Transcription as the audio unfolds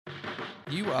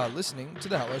You are listening to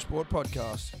the Hello Sport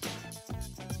Podcast.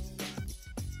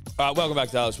 All right, welcome back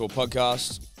to the Hello Sport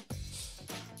Podcast.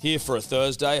 Here for a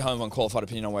Thursday, home of unqualified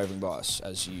opinion on wavering bias,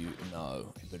 as you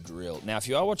know the drill. Now, if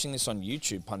you are watching this on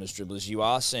YouTube, Punters Dribblers, you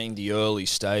are seeing the early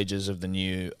stages of the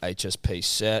new HSP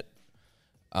set.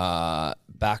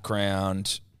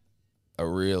 Background, a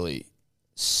really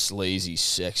sleazy,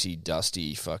 sexy,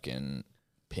 dusty fucking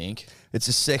pink. It's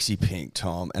a sexy pink,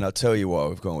 Tom, and I'll tell you why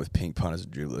we've gone with pink Punters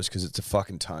and Dribblers, because it's a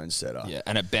fucking tone setter. Yeah,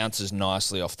 and it bounces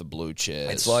nicely off the blue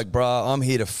chairs. It's like, bruh, I'm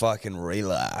here to fucking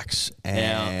relax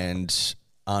and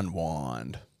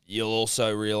unwind. You'll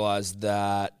also realise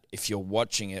that if you're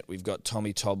watching it, we've got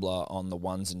Tommy Tobler on the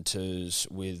ones and twos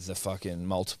with the fucking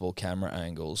multiple camera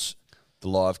angles. The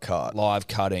live cut. Live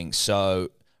cutting.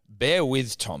 So bear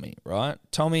with Tommy, right?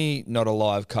 Tommy, not a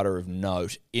live cutter of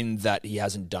note in that he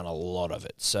hasn't done a lot of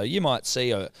it. So you might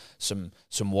see some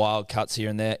wild cuts here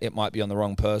and there. It might be on the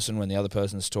wrong person when the other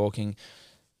person's talking.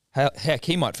 Heck,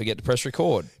 he might forget to press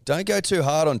record. Don't go too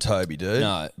hard on Toby, dude.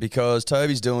 No. Because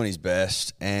Toby's doing his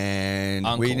best, and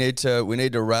Uncle. we need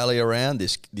to rally around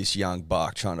this young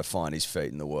buck trying to find his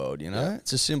feet in the world, you know? Yeah.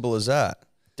 It's as simple as that.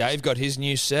 Dave got his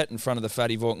new set in front of the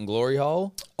Fatty Vorton glory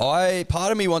hole.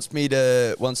 Part of me wants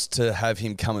to have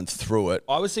him coming through it.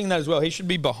 I was thinking that as well. He should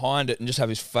be behind it and just have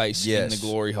his face in the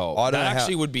glory hole. I don't that know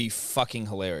actually would be fucking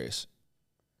hilarious.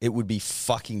 It would be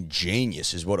fucking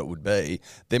genius is what it would be.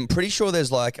 Then pretty sure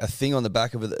there's like a thing on the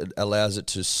back of it that allows it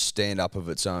to stand up of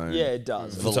its own. Yeah, it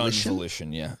does. Volition? Its own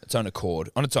volition, yeah. Its own accord,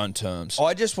 on its own terms.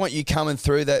 I just want you coming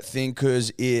through that thing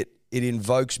because it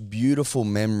invokes beautiful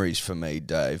memories for me,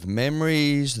 Dave.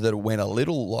 Memories that went a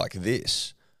little like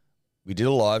this. We did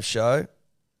a live show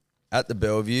at the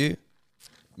Bellevue.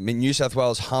 New South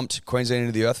Wales humped Queensland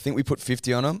into the earth. I think we put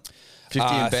 50 on them. 50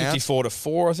 and bounce.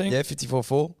 54-4, I think. Yeah,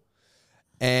 54-4.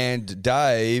 And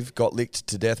Dave got licked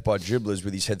to death by dribblers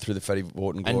with his head through the Fatty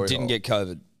Vorton glory And didn't hole. get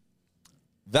COVID.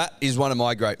 That is one of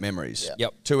my great memories.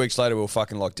 Yep. 2 weeks later, we were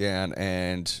fucking locked down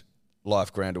and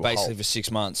life ground to a Basically halt. for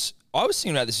 6 months. I was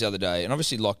thinking about this the other day, and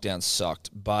obviously lockdown sucked,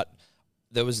 but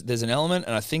there's an element,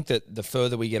 and I think that the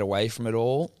further we get away from it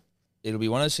all, it'll be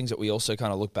one of those things that we also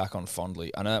kind of look back on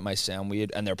fondly. I know that may sound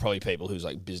weird, and there are probably people whose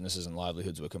like businesses and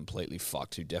livelihoods were completely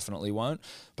fucked who definitely won't.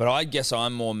 But I guess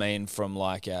I'm more mean from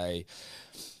like a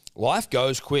life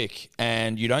goes quick,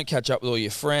 and you don't catch up with all your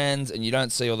friends, and you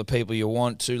don't see all the people you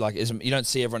want to. Like, you don't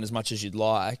see everyone as much as you'd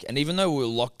like. And even though we were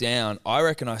locked down, I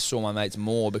reckon I saw my mates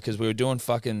more because we were doing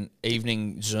fucking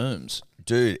evening Zooms.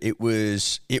 Dude, it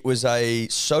was a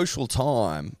social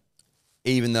time,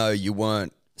 even though you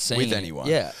weren't with anyone.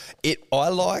 Yeah. I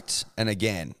liked, and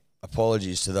again,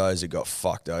 apologies to those that got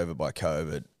fucked over by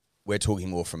COVID. We're talking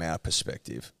more from our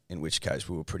perspective, in which case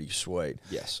we were pretty sweet.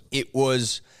 Yes. It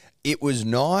was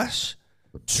nice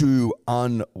to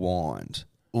unwind.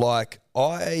 Like,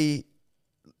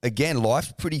 again,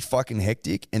 life's pretty fucking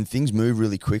hectic and things move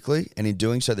really quickly. And in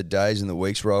doing so, the days and the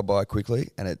weeks roll by quickly,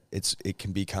 and it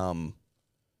can become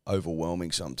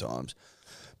overwhelming sometimes.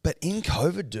 But in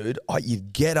COVID, dude,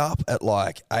 you'd get up at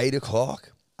like 8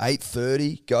 o'clock,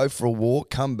 8:30, go for a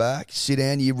walk, come back, sit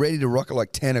down. You're ready to rock at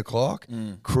like 10 o'clock,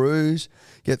 cruise,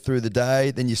 get through the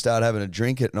day. Then you start having a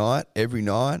drink at night, every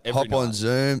night. Hop on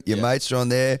Zoom. Your mates are on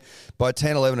there. By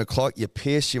 10, 11 o'clock, you're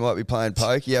pissed. You might be playing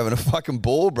poker. You're having a fucking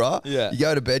ball, bruh. Yeah. You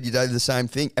go to bed, you do the same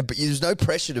thing. But there's no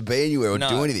pressure to be anywhere or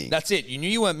do anything. That's it. You knew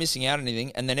you weren't missing out on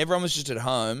anything, and then everyone was just at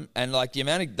home. And like the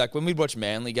amount of like when we'd watch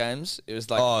Manly games, it was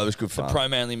like it was good fun. The pro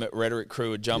Manly Rhetoric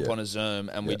crew would jump on a Zoom,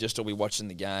 and we'd just all be watching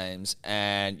the games.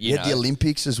 And you know, the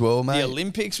Olympics as well, mate. The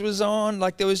Olympics was on.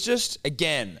 Like there was just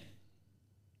again.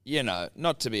 You know,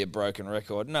 not to be a broken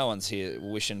record, no one's here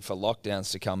wishing for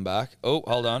lockdowns to come back. Oh,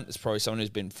 hold on. It's probably someone who's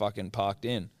been fucking parked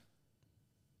in.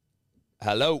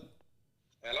 Hello.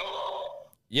 Hello?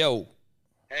 Yo.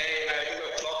 Hey, you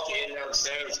got clocked in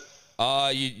downstairs.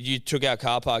 You took our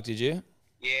car park, did you?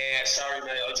 Yeah, sorry,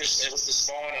 mate. It was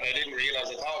this morning and I didn't realise.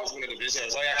 I thought it was one of the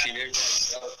visitors. I actually knew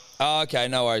myself. Oh, okay.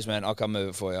 No worries, man. I'll come move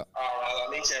it for you. All right,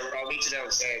 I'll meet you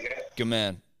downstairs, yeah? Good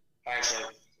man. Thanks, man.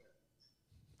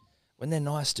 When they're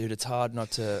nice, dude, it's hard not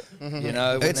to, you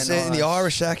know. When It's they're nice. the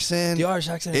Irish accent. The Irish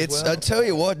accent as well. I tell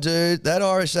you what, dude, that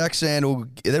Irish accent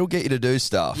that'll get you to do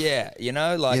stuff. Yeah, you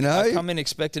know, like You know? I come in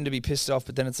expecting to be pissed off,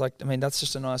 but then it's like, I mean, that's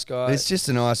just a nice guy. It's just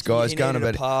a nice guy. He's He going needed a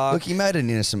about it. park. Look, he made an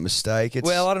innocent mistake.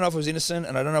 Well, I don't know if it was innocent,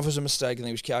 and I don't know if it was a mistake, and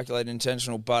it was calculated,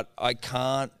 intentional. But I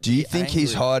can't. do you be think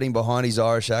he's angry. hiding behind his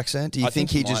Irish accent? Do you I think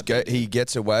think he he just might be, he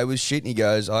gets away with shit and he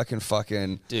goes, I can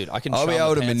fucking Dude, I can I'll be charm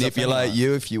able the to pants off manipulate anyone.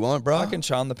 you if you want, bro. I can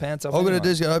charm the pants off. All I'm gonna anyone.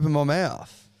 do is go open my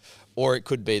mouth. Or it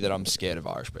could be that I'm scared of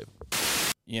Irish people.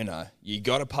 you know, you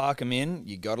got to park them in.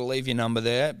 You got to leave your number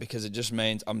there because it just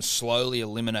means I'm slowly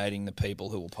eliminating the people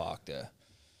who will park there.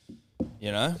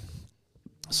 You know,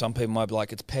 some people might be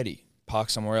like, it's petty. Park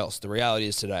somewhere else. The reality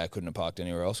is today I couldn't have parked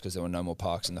anywhere else because there were no more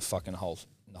parks in the fucking whole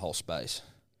space.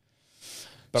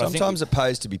 But Sometimes it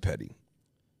pays to be petty.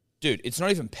 Dude, it's not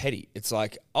even petty. It's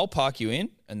like, I'll park you in,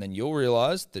 and then you'll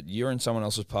realise that you're in someone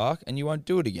else's park, and you won't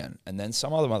do it again. And then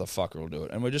some other motherfucker will do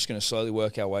it. And we're just going to slowly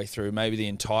work our way through maybe the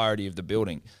entirety of the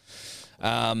building.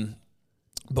 But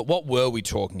what were we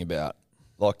talking about?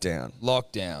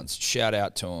 Lockdowns. Shout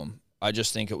out to them. I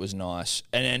just think it was nice.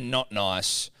 And then not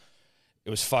nice, it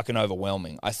was fucking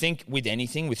overwhelming. I think with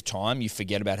anything, with time, you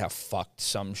forget about how fucked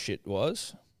some shit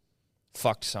was.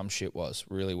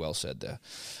 Really well said there.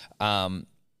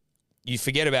 You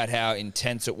forget about how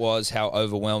intense it was, how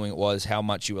overwhelming it was, how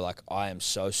much you were like, I am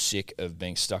so sick of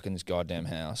being stuck in this goddamn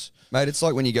house. Mate, it's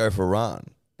like when you go for a run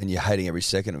and you're hating every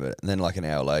second of it, and then like an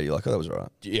hour later, you're like, oh, that was all right.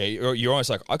 Yeah, you're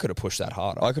almost like, I could have pushed that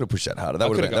harder. That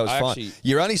was fine.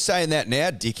 You're only saying that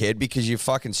now, dickhead, because you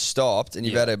fucking stopped and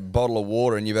you've had a bottle of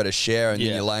water and you've had a shower and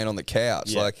then you're laying on the couch.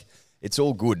 Yeah. Like, it's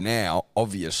all good now,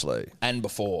 obviously. And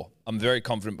before. I'm very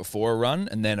confident before a run,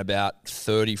 and then about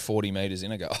 30, 40 metres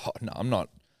in, I go, oh, no, I'm not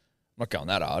going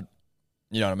that hard.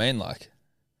 You know what I mean? Like,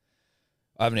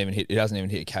 it hasn't even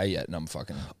hit K yet, and I'm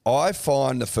fucking... I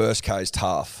find the first K's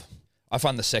tough. I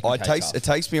find the second K tough. It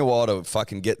takes me a while to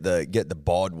fucking get the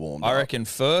bod warmed I up. reckon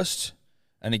first,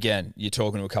 and again, you're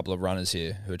talking to a couple of runners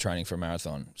here who are training for a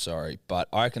marathon, sorry, but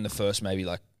I reckon the first maybe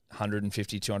like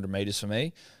 150, 200 metres for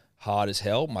me, hard as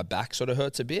hell. My back sort of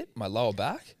hurts a bit, my lower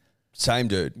back. Same,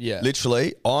 dude. Yeah.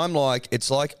 Literally,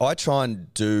 it's like I try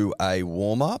and do a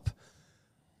warm-up,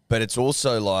 but it's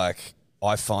also like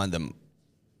I find them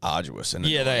arduous. And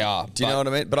yeah, they are. Do you know what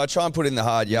I mean? But I try and put in the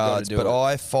hard yards, but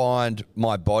I find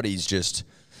my body's just...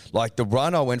 Like the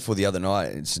run I went for the other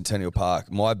night in Centennial Park,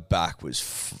 my back was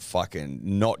fucking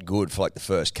not good for like the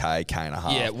first K and a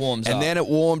half. Yeah, it warms up. And then it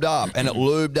warmed up and it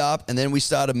lubed up and then we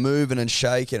started moving and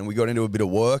shaking and we got into a bit of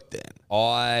work then.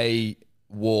 I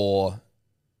wore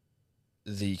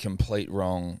the complete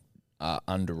wrong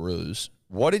underoos.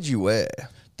 What did you wear?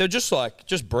 They're just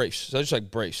briefs. They're just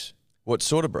like briefs. What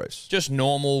sort of briefs? Just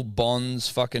normal Bonds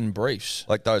fucking briefs.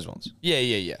 Like those ones?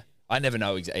 Yeah. I never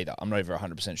know either. I'm not even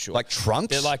 100% sure. Like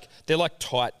trunks? They're like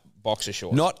tight boxer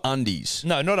shorts. Not undies.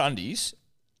 No, not undies.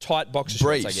 Tight boxer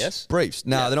Briefs. shorts, I guess. Briefs.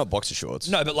 No, they're not boxer shorts.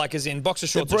 No, but like as in boxer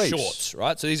shorts are briefs. shorts,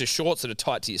 right? So these are shorts that are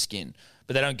tight to your skin,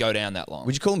 but they don't go down that long.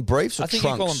 Would you call them briefs or I think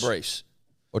trunks? you call them briefs.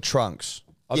 Or trunks?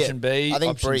 Option B, I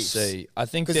think option briefs. C. I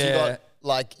think Because you they're got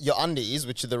like your undies,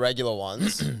 which are the regular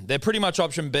ones. they're pretty much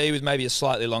option B with maybe a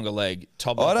slightly longer leg.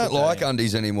 I don't like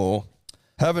undies anymore.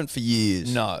 Haven't for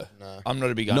years. No. I'm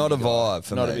not a big undie Not a guy. vibe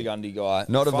for Not me. a big undie guy.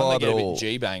 Not a I find vibe they get at a all. bit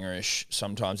G-bangerish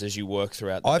sometimes as you work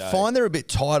throughout the day. I find they're a bit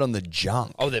tight on the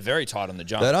junk. Oh, they're very tight on the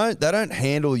jump. They don't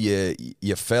handle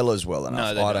your fellas well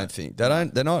enough. they I don't. don't think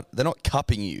they're not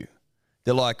cupping you.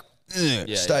 They're like,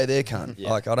 stay there, cunt.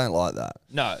 Yeah. Like I don't like that.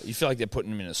 No, you feel like they're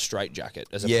putting them in a straight jacket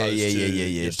as Yeah. opposed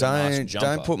to just a nice jumper.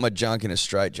 Don't put my junk in a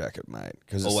straight jacket, mate,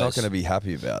 because it's not Always. going to be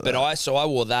happy about that. But I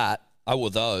wore that. I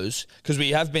wore those because we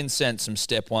have been sent some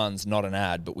step ones, not an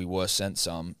ad, but we were sent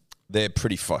some. They're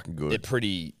pretty fucking good. They're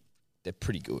pretty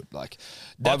good. Like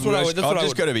I've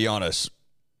just got to be honest,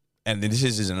 and this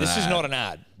isn't an ad. This is not an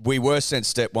ad. We were sent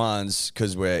step ones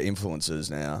because we're influencers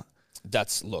now.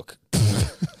 Look.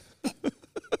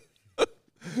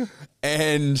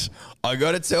 And I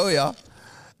got to tell you,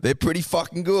 they're pretty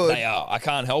fucking good. They are. I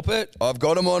can't help it. I've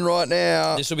got them on right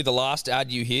now. This will be the last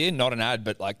ad you hear. Not an ad,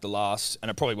 but like the last, and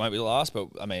it probably won't be the last, but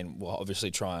I mean, we'll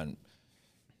obviously try and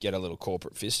get a little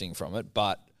corporate fisting from it,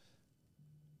 but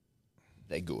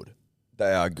they're good.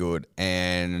 They are good,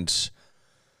 and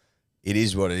it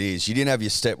is what it is. You didn't have your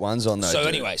step ones on though. So dude.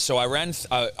 anyway, so I ran.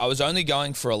 I was only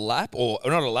going for a lap, or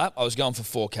not a lap. I was going for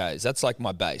 4Ks. That's like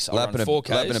my base. I run 4Ks.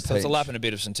 lap and a So it's a pinch. lap and a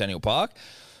bit of Centennial Park.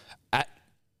 At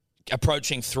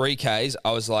approaching 3Ks,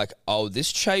 I was like, "Oh,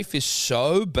 this chafe is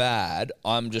so bad.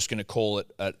 I'm just going to call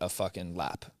it a fucking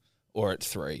lap." Or at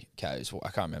 3Ks. Well, I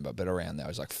can't remember, but around there, I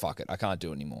was like, "Fuck it, I can't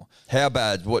do it anymore." How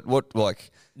bad? What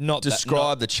like? Not that-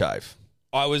 describe the chafe.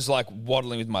 I was like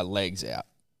waddling with my legs out.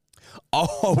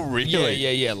 Oh, really?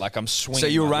 Yeah. Like I'm swinging. So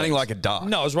you were my running legs. like a duck?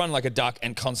 No, I was running like a duck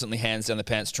and constantly hands down the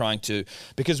pants trying to,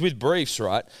 because with briefs,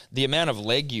 right, the amount of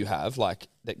leg you have, like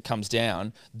that comes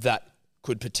down, that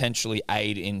could potentially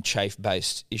aid in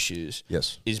chafe-based issues.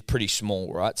 Yes. Is pretty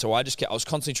small, right? So I was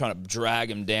constantly trying to drag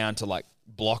them down to like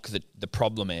block the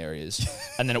problem areas,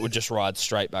 and then it would just ride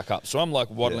straight back up. So I'm like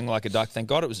waddling like a duck. Thank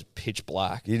God it was pitch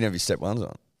black. You didn't have your step ones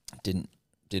on. Didn't.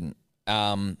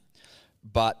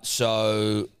 But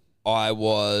so I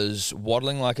was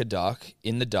waddling like a duck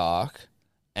in the dark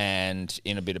and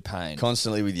in a bit of pain.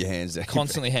 Constantly with your hands down.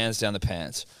 Constantly hands down the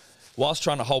pants. Whilst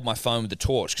trying to hold my phone with the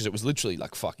torch because it was literally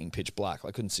like fucking pitch black.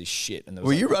 I couldn't see shit. And there was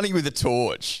Were like, you running with a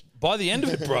torch? by the end of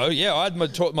it, bro, yeah, I had my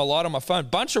light on my phone.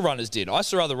 Bunch of runners did. I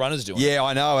saw other runners doing it. Yeah,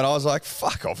 I know. And I was like,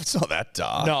 fuck off. It's not that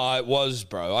dark. No, it was,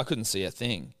 bro. I couldn't see a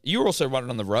thing. You were also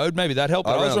running on the road. Maybe that helped.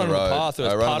 I I was ran on running the on road. the path. There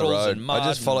I was ran on the puddles road. and mud. I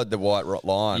just followed the white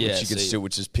line, Yeah, which you could see. still,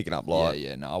 which is picking up light.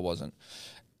 Yeah, no, I wasn't.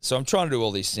 So I'm trying to do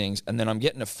all these things, and then I'm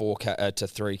getting to 4K to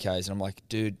 3Ks, and I'm like,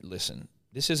 dude, listen,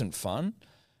 this isn't fun,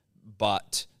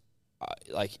 but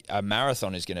like a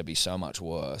marathon is going to be so much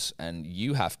worse, and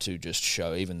you have to just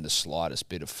show even the slightest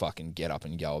bit of fucking get up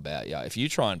and go about. Yeah, if you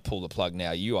try and pull the plug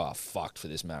now, you are fucked for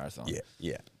this marathon. Yeah.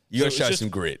 You So got it to was show just- some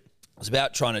grit. It's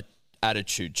about trying to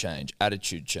attitude change.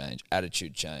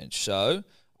 So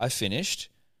I finished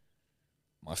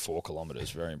my 4 kilometers,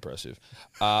 very impressive.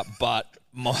 But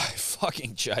my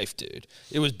fucking chafe, dude,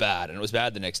 it was bad, and it was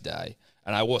bad the next day.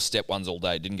 And I wore step ones all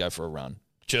day, didn't go for a run.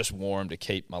 Just wore them to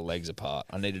keep my legs apart.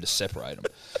 I needed to separate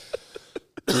them.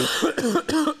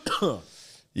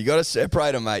 You got to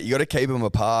separate them, mate. You got to keep them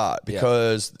apart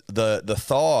because the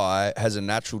thigh has a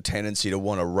natural tendency to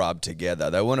want to rub together.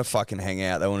 They want to fucking hang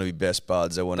out. They want to be best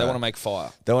buds. They want They want to make fire.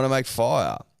 They want to make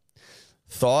fire.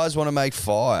 Thighs want to make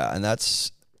fire, and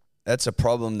that's a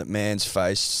problem that man's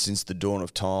faced since the dawn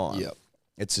of time. Yep.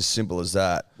 It's as simple as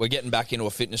that. We're getting back into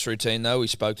a fitness routine, though. We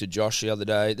spoke to Josh the other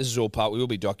day. This is all part. We will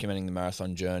be documenting the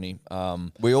marathon journey.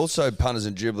 We also, punters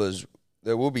and dribblers,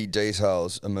 there will be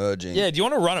details emerging. Yeah, do you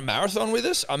want to run a marathon with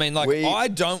us? I mean, like, I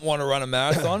don't want to run a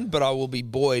marathon, but I will be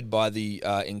buoyed by the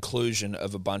inclusion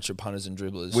of a bunch of punters and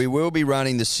dribblers. We will be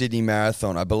running the Sydney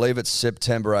Marathon. I believe it's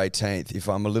September 18th. If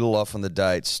I'm a little off on the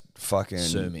dates, fucking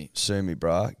Sue me,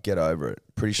 bruh. Get over it.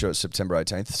 Pretty sure it's September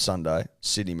 18th, Sunday,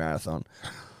 Sydney Marathon.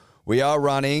 We are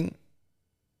running.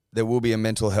 There will be a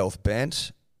mental health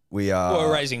bent.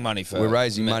 We're raising money for. We're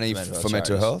raising money for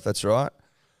mental health. That's right.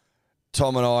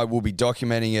 Tom and I will be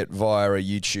documenting it via a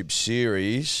YouTube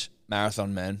series.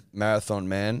 Marathon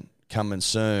Man, Coming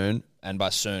soon. and by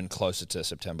soon, closer to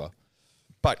September.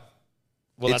 But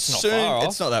Well, it's that's not soon. far off.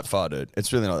 It's not that far, dude.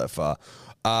 It's really not that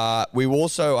far. We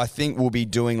also, I think, will be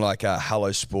doing like a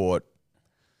Hello Sport.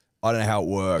 I don't know how it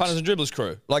works. Punters and dribblers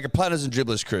crew. Like a punters and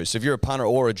dribblers crew. So if you're a punter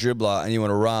or a dribbler and you want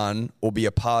to run or be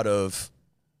a part of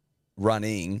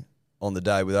running on the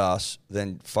day with us,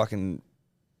 then fucking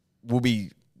we'll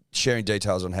be sharing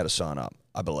details on how to sign up,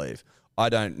 I believe. I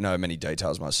don't know many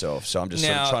details myself, so I'm just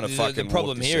sort of trying to fucking the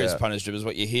problem walk this here is out. punters dribblers.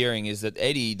 What you're hearing is that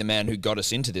Eddie, the man who got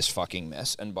us into this fucking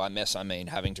mess, and by mess I mean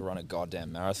having to run a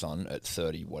goddamn marathon at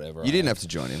 30 whatever. You didn't have to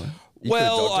join him.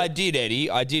 Well, I did, Eddie.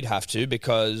 I did have to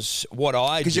because what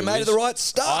I do Because you made is the right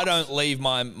stuff. I don't leave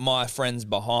my friends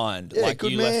behind. Yeah, like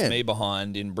good you man. left me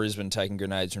behind in Brisbane taking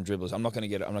grenades from dribblers. I'm not going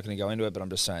to go into it, but I'm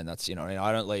just saying that's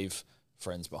I don't leave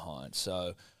friends behind.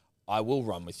 So I will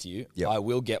run with you. Yep. I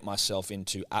will get myself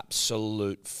into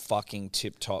absolute fucking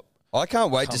tip top. I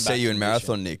can't wait to Comeback see you in condition.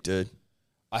 marathon, Nick, dude.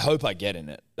 I hope I get in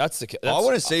it. I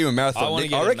want to see you in marathon, wanna Nick.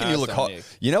 get I in reckon you look marathon, hot. Nick.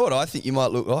 You know what I think you might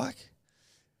look like?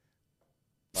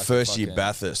 Like a First year fucking-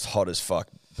 Bathurst, hot as fuck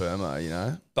Burma, you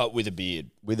know? but with a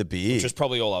beard, With a beard, which is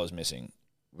probably all I was missing.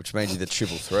 which made you the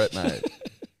triple threat, mate.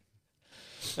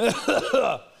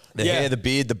 The hair, the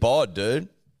beard, the bod, dude.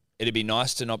 It'd be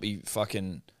nice to not be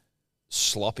fucking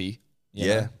sloppy. you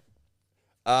Yeah.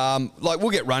 know? Like we'll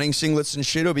get running singlets and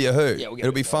shit. It'll be a hoot. Yeah, we'll get It'll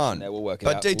a be bit of fun. that. We'll work it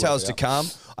but out. We'll details work to it out.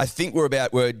 come. I think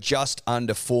we're just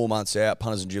under 4 months out,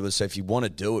 punters and dribblers. So if you want to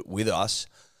do it with us,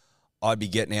 I'd be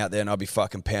getting out there and I'd be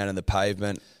fucking pounding the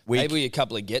pavement. Maybe a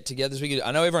couple of get-togethers.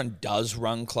 I know everyone does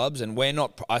run clubs, and we're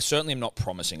not. I certainly am not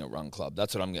promising a run club.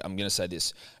 That's what I'm going to say.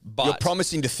 This, but You're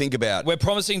promising to think about. we're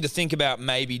promising to think about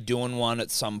maybe doing one at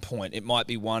some point. It might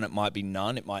be one, it might be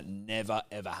none, it might never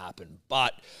ever happen.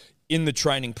 But in the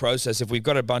training process, if we've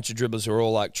got a bunch of dribblers who are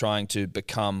all like trying to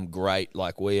become great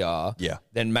like we are, Yeah.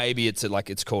 then maybe it's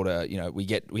called a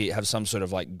we have some sort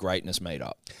of like greatness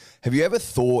meetup. Have you ever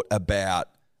thought about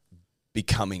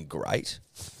becoming great?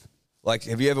 Like,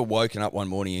 have you ever woken up one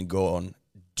morning and gone,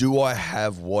 do I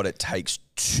have what it takes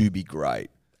to be great?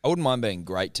 I wouldn't mind being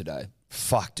great today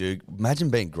Fuck, dude.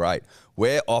 Imagine being great.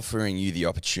 We're offering you the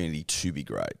opportunity to be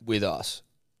great with us.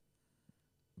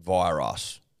 via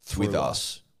us, with Through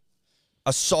us.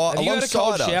 Aside, Have you had a cold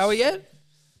alongside us. shower yet?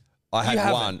 I had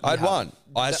haven't. one. You I had haven't. one.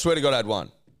 I swear to God I had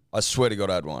one. I swear to God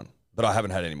I had one. But I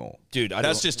haven't had any more. Dude,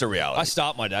 That's just a reality. I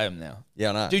start my day now. Yeah,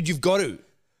 I know. Dude, you've got to.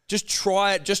 Just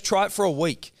try it. Just try it for a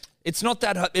week. It's not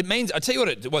that hard. It means, I tell you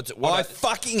what I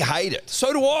fucking hate it.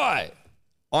 so do I.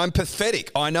 I'm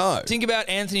pathetic. I know. Think about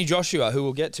Anthony Joshua, who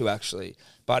we'll get to actually.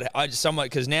 But I just somewhat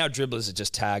because now dribblers have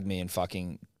just tagged me in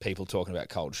fucking people talking about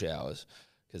cold showers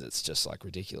because it's just like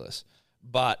ridiculous.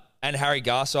 And Harry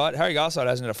Garside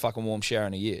hasn't had a fucking warm shower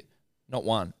in a year, not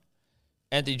one.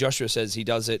 Anthony Joshua says he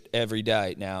does it every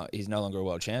day. Now he's no longer a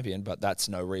world champion, but that's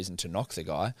no reason to knock the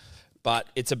guy. But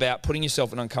it's about putting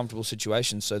yourself in uncomfortable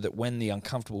situations so that when the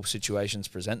uncomfortable situations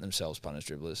present themselves, punters,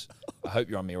 dribblers, I hope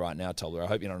you're on me right now, Tobler. I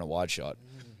hope you're not on a wide shot.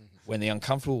 When the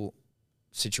uncomfortable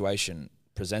situation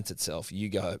presents itself, you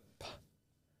go,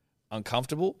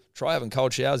 uncomfortable? Try having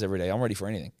cold showers every day. I'm ready for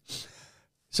anything.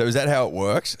 So is that how it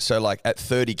works? So like at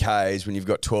 30 Ks, when you've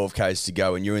got 12 Ks to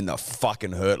go and you're in the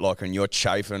fucking hurt locker and you're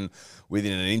chafing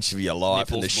within an inch of your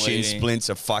life Nipples and the bleeding. shin splints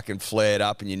are fucking flared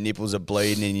up and your nipples are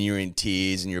bleeding and you're in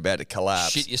tears and you're about to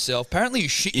collapse. Shit yourself. Apparently you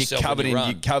shit yourself when you run.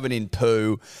 You're covered in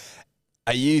poo.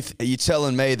 Are you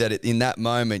telling me that in that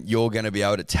moment you're going to be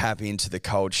able to tap into the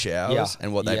cold showers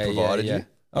and what they provided you?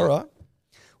 All right.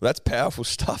 Well, that's powerful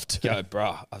stuff too. Go,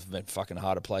 bruh, I've been fucking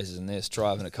harder places than this. Try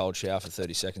having a cold shower for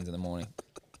 30 seconds in the morning.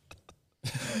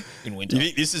 In winter. You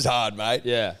think this is hard, mate?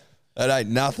 Yeah. That ain't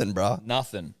nothing, bruh.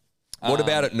 Nothing. What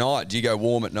about at night? Do you go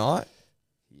warm at night?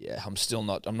 Yeah, I'm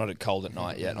not at cold at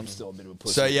night yet. I'm still a bit of a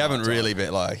pussy. So you at haven't night really time.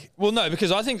 been like... Well, no,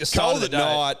 because I think the start Cold of the at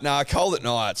day, night. Nah, cold at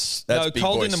nights. That's no, big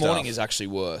cold boy in the stuff. morning is actually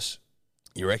worse.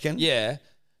 You reckon? Yeah,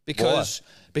 because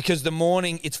the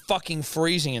morning, it's fucking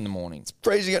freezing in the morning.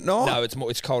 Freezing at night? No,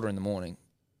 it's colder in the morning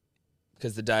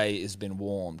because the day has been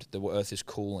warmed. The earth is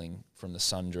cooling from the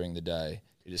sun during the day.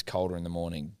 It is colder in the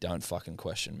morning. Don't fucking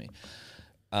question me.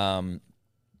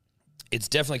 It's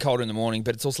definitely colder in the morning,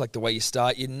 but it's also like the way you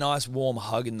start. Your nice warm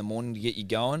hug in the morning to get you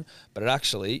going, but it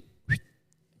actually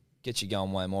gets you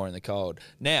going way more in the cold.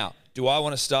 Now, do I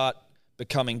want to start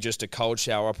becoming just a cold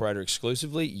shower operator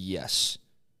exclusively? Yes.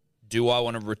 Do I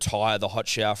want to retire the hot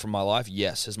shower from my life?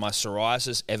 Yes. Has my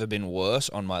psoriasis ever been worse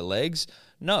on my legs?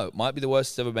 No. It might be the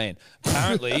worst it's ever been.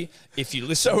 Apparently, if you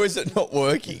listen... So is it not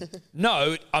working?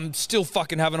 No, I'm still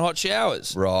fucking having hot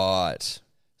showers. Right.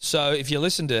 So if you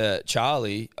listen to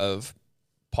Charlie of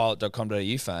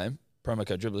pilot.com.au fame, promo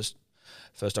code dribblers,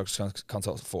 first doctor's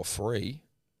consult for free,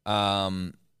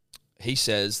 he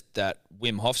says that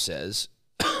Wim Hof says,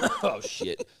 oh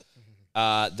shit,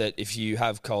 that if you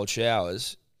have cold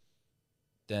showers,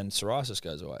 then psoriasis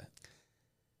goes away.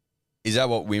 Is that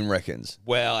what Wim reckons?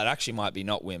 Well, it actually might be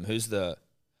not Wim. Who's the...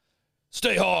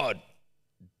 Stay hard.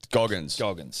 Goggins.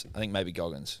 I think maybe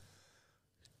Goggins.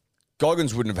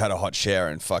 Goggins wouldn't have had a hot shower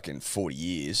in fucking 40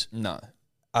 years. No.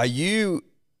 Are you...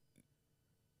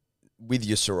 With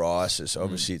your psoriasis,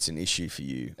 obviously it's an issue for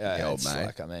you, old it's mate.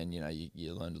 like, I mean,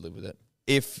 you learn to live with it.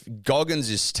 If Goggins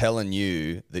is telling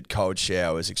you that cold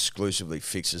showers exclusively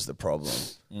fixes the problem,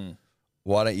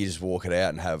 why don't you just walk it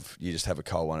out and have a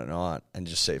cold one at night and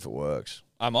just see if it works?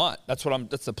 I might. That's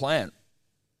the plan.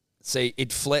 See,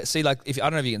 like, if I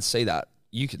don't know if you can see that.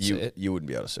 You could see it. You wouldn't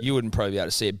be able to see it. You wouldn't probably be able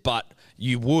to see it, but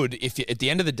you would if you, at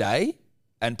the end of the day,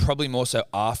 and probably more so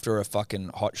after a fucking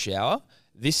hot shower,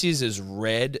 this is as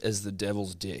red as the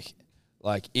devil's dick.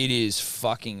 Like, it is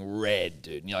fucking red,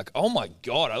 dude. And you're like, oh my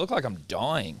God, I look like I'm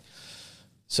dying.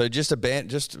 So just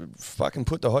fucking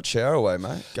put the hot shower away,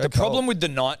 mate. Go The cold. problem with the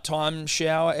nighttime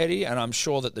shower, Eddie, and I'm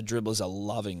sure that the dribblers are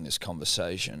loving this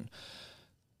conversation,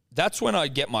 that's when I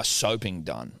get my soaping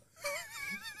done.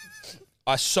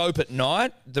 I soap at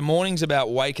night. The morning's about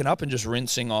waking up and just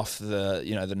rinsing off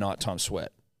the nighttime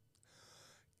sweat.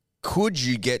 Could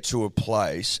you get to a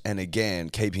place, and again,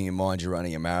 keeping in mind you're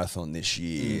running a marathon this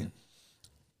year,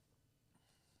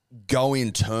 go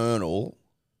internal,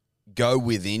 go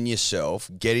within yourself,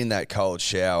 get in that cold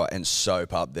shower and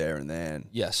soap up there and then?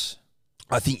 Yes.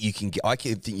 I think you can can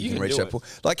reach do that it.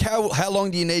 point. Like how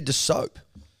long do you need to soap?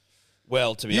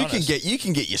 Well, to be You honest,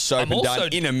 can get your soaping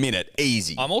done in a minute,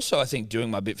 easy. I'm also, I think, doing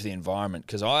my bit for the environment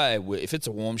because if it's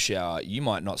a warm shower, you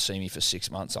might not see me for 6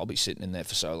 months. I'll be sitting in there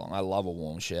for so long. I love a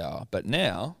warm shower. But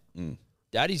now,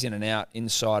 Daddy's in and out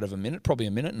inside of a minute, probably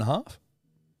a minute and a half.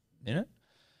 Minute?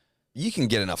 You can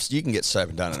get enough. You can get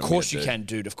soaping done. Of course you can,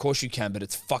 dude. Of course you can, but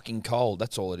it's fucking cold.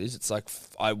 That's all it is. It's like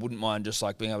I wouldn't mind just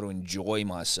like being able to enjoy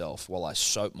myself while I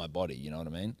soap my body. You know what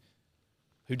I mean?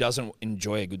 Who doesn't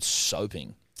enjoy a good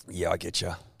soaping? Yeah, I get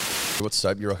you. What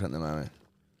soap you rocking at the moment?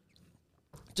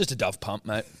 Just a Dove pump,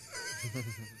 mate.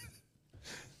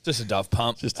 Just a Dove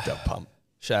pump. Just a Dove pump.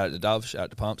 Shout out to Dove. Shout out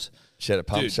to Pumps. Shout out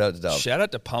Pump. Dude, Shout out to Dove. Shout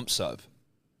out to Pump Soap.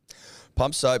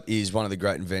 Pump soap is one of the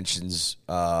great inventions.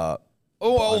 Of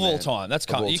all time. That's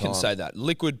Of all you can time. say that.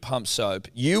 Liquid pump soap.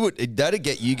 That'd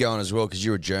get you going as well because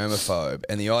you're a germaphobe,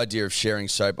 and the idea of sharing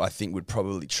soap, I think, would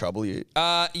probably trouble you.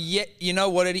 Yeah, you know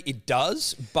what, Eddie? It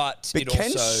does, but But it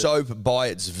can also... soap, by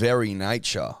its very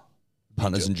nature,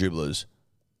 punters and dribblers,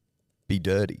 be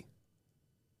dirty?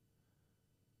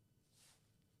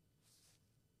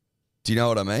 Do you know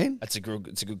what I mean? It's a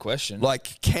good question.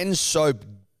 Like, can soap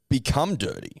become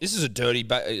dirty? This is a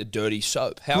dirty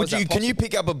soap. How Would is that you? Can you possible?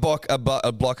 pick up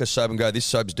a block of soap and go, this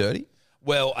soap's dirty?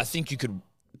 Well, I think you could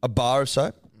A bar of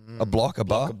soap? A block, a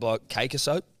bar? block cake of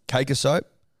soap. Cake of soap?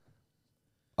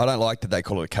 I don't like that they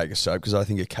call it a cake of soap because I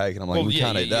think a cake and I'm like, we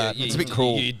can't eat that. It's a bit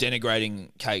cruel. You're denigrating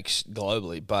cakes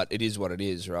globally, but it is what it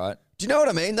is, right? Do you know what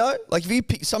I mean though? Like if you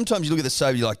pick, sometimes you look at the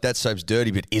soap, you're like, that soap's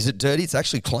dirty, but is it dirty? It's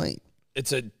actually clean.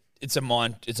 It's a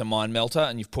mind melter,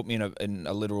 and you've put me in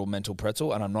a literal mental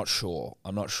pretzel, and I'm not sure.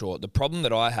 The problem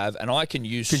that I have, and I can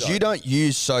use Because you don't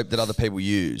use soap that other people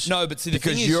use. No, but see, the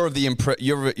because thing is, you're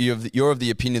of the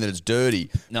opinion that it's dirty.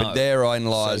 No. But therein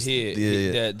lies so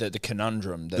here, the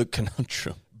conundrum. the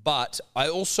conundrum. But I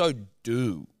also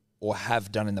do, or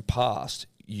have done in the past,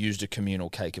 used a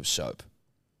communal cake of soap,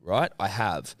 right? I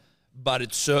have, but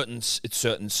it's certain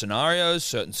scenarios,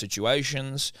 certain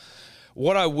situations.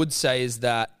 What I would say is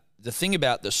that the thing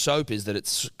about the soap is that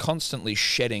it's constantly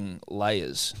shedding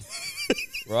layers,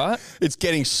 right? It's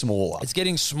getting smaller. It's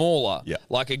getting smaller, Yeah.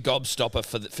 like a gobstopper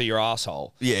for your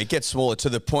asshole. Yeah, it gets smaller to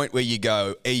the point where you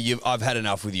go, I've had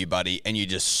enough with you, buddy, and you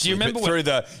just slip remember it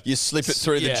through you slip it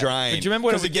through the Yeah. drain. But do you remember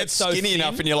when it 'Cause would it get gets so skinny thin?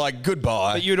 enough, and you're like,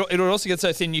 goodbye. But it would also get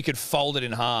so thin you could fold it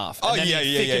in half. Oh, and then yeah,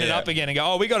 you'd yeah, thicken yeah, it yeah. up again and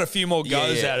go, we got a few more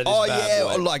goes out of this Oh bad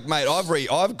yeah, boy. like mate,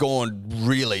 I've gone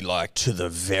really like to the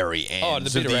very end the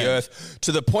of bitter the end. earth,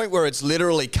 to the point where it's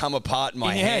literally come apart in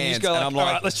my in your hand, you hands, just go and like, I'm all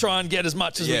like, right, let's try and get as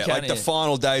much as we yeah, can like the here.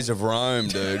 final days of Rome,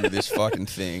 dude, with this fucking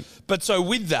thing. But so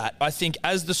with that, I think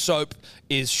as the soap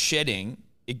is shedding,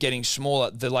 it getting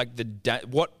smaller,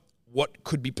 what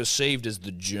could be perceived as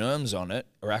the germs on it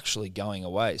are actually going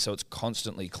away. So it's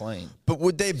constantly clean. But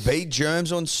would there be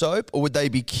germs on soap, or would they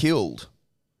be killed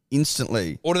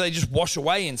instantly? Or do they just wash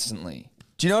away instantly?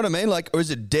 Do you know what I mean? Like, or is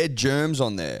it dead germs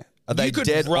on there? Are they you could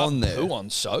dead rub on there? poo on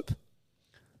soap.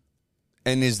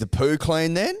 And is the poo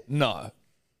clean then? No.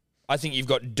 I think you've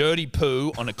got dirty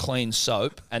poo on a clean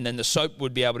soap, and then the soap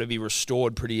would be able to be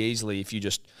restored pretty easily if you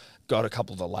just got a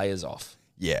couple of the layers off.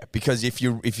 Yeah, because if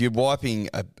you're wiping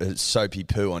a soapy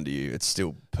poo onto you, it's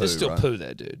still poo. There's still right? poo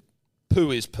there, dude.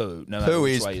 Poo is poo, no matter Poo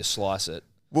which is- way you slice it.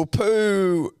 Well,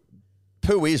 poo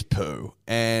is poo,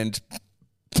 and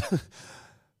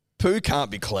poo can't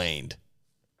be cleaned.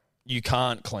 You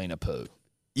can't clean a poo.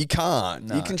 You can't.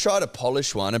 No. You can try to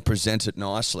polish one and present it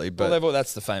nicely, but Well,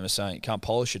 that's the famous saying. You can't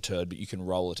polish a turd, but you can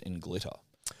roll it in glitter.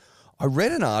 I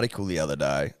read an article the other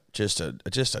day, just a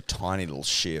tiny little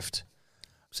shift,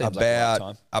 Seems like the right about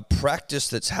time. a practice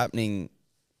that's happening.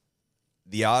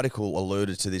 The article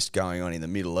alluded to this going on in the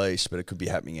Middle East, but it could be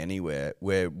happening anywhere,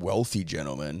 where wealthy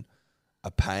gentlemen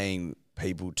are paying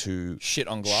people to Shit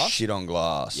on glass? Shit on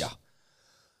glass. Yeah.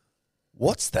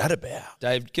 What's that about?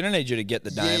 Dave, gonna need you to get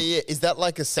the Yeah, name. yeah. Is that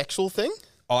like a sexual thing?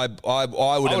 I would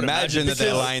would imagine imagine that they're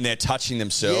because- laying there touching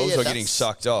themselves Yeah, yeah, or getting that's-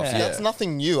 sucked off. Yeah. Yeah. That's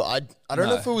nothing new. I don't know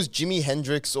No. if it was Jimi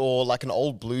Hendrix or like an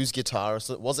old blues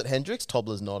guitarist. Was it Hendrix?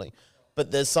 Tobler's nodding.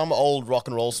 But there's some old rock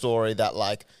and roll story that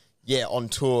like, yeah, on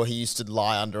tour he used to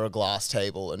lie under a glass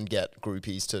table and get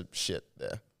groupies to shit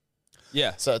there.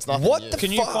 Yeah. So it's nothing What new. the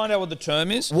Can you fuck? find out what the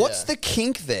term is? What's Yeah. the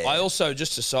kink there? I also,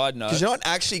 just a side note, Because you're not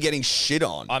actually getting shit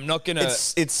on. I'm not gonna.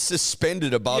 It's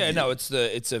suspended above Yeah, you. no, it's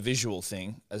a visual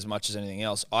thing as much as anything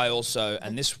else. I also,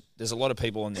 and there's a lot of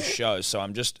people on this show, so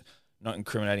I'm just not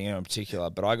incriminating anyone in particular,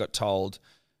 but I got told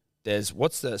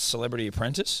what's the Celebrity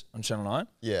Apprentice on Channel 9?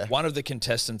 Yeah. One of the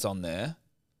contestants on there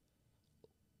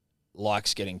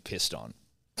likes getting pissed on.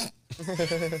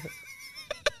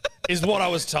 Is what I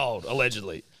was told,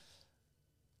 allegedly.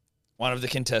 One of the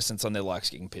contestants on there likes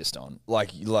getting pissed on.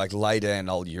 like lay down,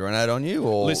 I'll urinate on you,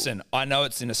 or Listen, I know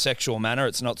it's in a sexual manner.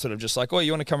 It's not sort of just like, oh,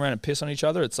 you want to come around and piss on each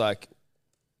other? It's like,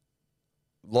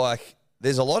 like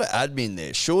there's a lot of admin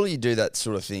there. Surely you do that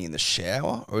sort of thing in the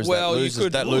shower, or is well, that you loses,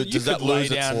 could, that well, lose, you does could that lay lose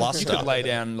down, its luster? You could lay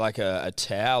down like a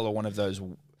towel or one of those.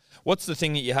 What's the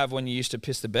thing that you have when you used to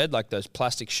piss the bed? Like those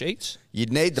plastic sheets?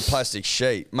 You'd need the plastic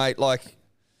sheet, mate. Like,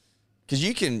 because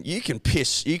you can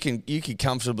piss, you can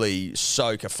comfortably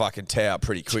soak a fucking towel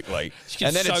pretty quickly, You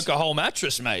can soak a whole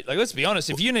mattress, mate. Like, let's be honest.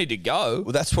 If you need to go,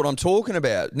 well, that's what I'm talking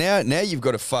about. Now you've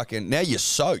got to now you're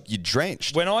soaked, you're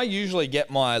drenched. when I usually get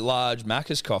my large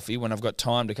Macca's coffee when I've got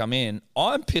time to come in,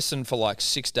 I'm pissing for like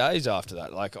 6 days after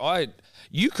that. Like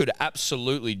you could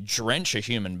absolutely drench a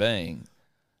human being.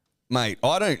 Mate,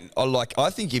 I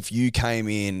think if you came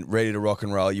in ready to rock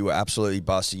and roll, you were absolutely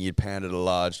busting, you'd pounded a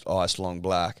large ice long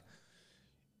black.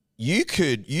 You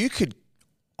could,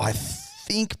 I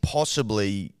think,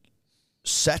 possibly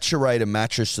saturate a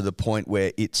mattress to the point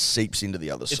where it seeps into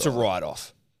the other side. It's a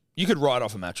write-off. You could ride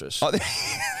off a mattress.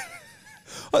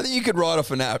 I think you could ride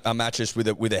off a mattress with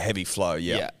a heavy flow.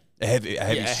 Yeah. A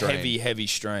heavy stream. heavy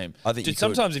stream. I think Dude, you could.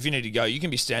 sometimes if you need to go, you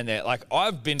can be standing there. Like,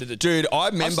 I've been to the... Dude, I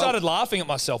remember... I started laughing at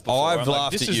myself before. I've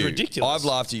laughed this at is you. ridiculous. I've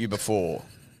laughed at you before.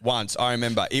 Once, I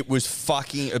remember. It was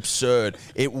fucking absurd.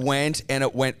 It went.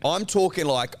 I'm talking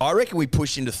like, I reckon we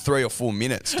pushed into 3 or 4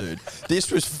 minutes, dude. This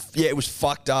was, it was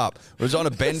fucked up. It was on a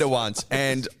bender once,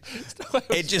 and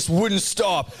it just wouldn't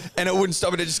stop. And it wouldn't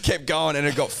stop, and it just kept going, and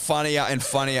it got funnier and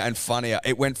funnier and funnier.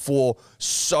 It went for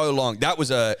so long. It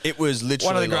was literally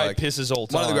one of the great like, pisses all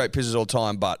time. One of the great pisses all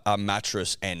time, but a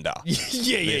mattress ender.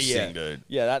 This thing, dude.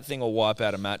 Yeah, that thing will wipe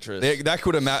out a mattress. That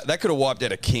could have wiped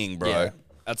out a king, bro. Yeah.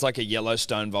 That's like a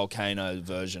Yellowstone volcano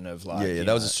version of like... Yeah,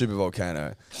 that was a super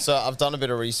volcano. So I've done a bit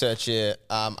of research here.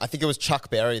 I think it was Chuck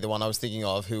Berry, the one I was thinking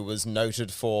of, who was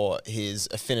noted for his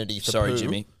affinity for Sorry, poo.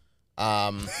 Jimmy.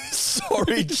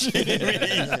 Sorry, Jimmy.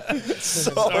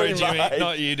 Sorry, Jimmy. mate.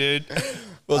 Not you, dude.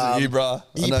 Wasn't you, bruh.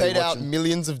 I He know paid you're out watching.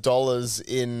 millions of dollars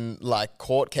in like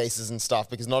court cases and stuff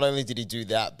because not only did he do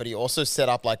that, but he also set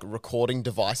up like recording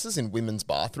devices in women's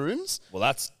bathrooms. Well,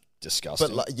 that's disgusting.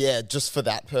 But like, yeah, just for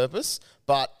that purpose.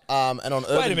 But and on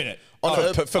Urban, Wait a minute. on Oh,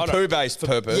 Urban- For poo-based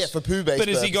purpose. yeah, for poo based. But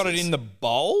has he got it in the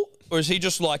bowl? Or is he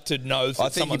just like to know that I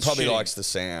think he someone's probably shitting? likes the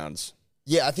sounds.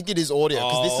 Yeah, I think it is audio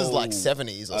because this is like Oh,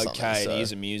 70s or something. Okay, so. and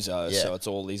he's a muso, Yeah.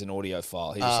 so he's an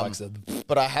audiophile. He just likes the...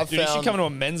 But I have Dude, you should found come to a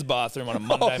men's bathroom on a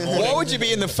Monday morning. Why would you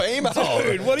be in the female?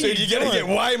 Dude, what are you You're going to doing?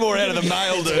 get way more out of the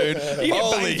male, dude. You get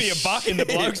Holy paid for your buck in the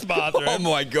shit. bloke's bathroom. Oh,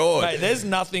 my God. Mate, there's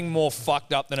nothing more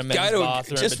fucked up than a men's Go to-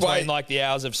 bathroom just between wait. like the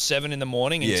hours of 7 in the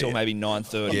morning Yeah, until yeah. maybe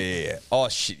 9:30. Yeah. Oh,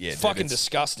 shit, yeah. dude, Fucking it's-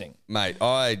 disgusting. Mate,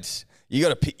 you got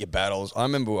to pick your battles. I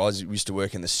remember I used to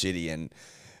work in the city, and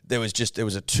there was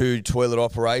a 2 toilet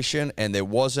operation, and there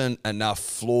wasn't enough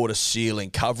floor to ceiling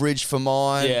coverage for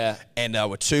mine. Yeah. And they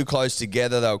were too close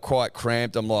together. They were quite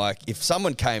cramped. I'm like, if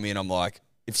someone came in,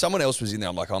 if someone else was in there,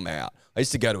 I'm like, I'm out. I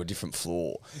used to go to a different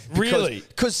floor. Really?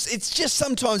 Because it's just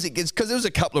sometimes it gets, because there was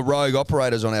a couple of rogue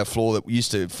operators on our floor that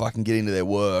used to fucking get into their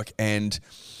work, and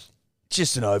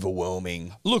just an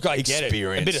overwhelming Look, I get it.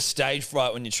 experience. A bit of stage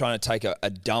fright when you're trying to take a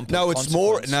dump. No, of it's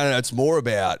more. consequence. No, it's more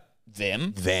about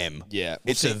them. them. Yeah. Well,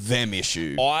 It's a see, them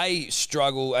issue. I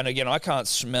struggle, and again, I can't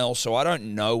smell, so I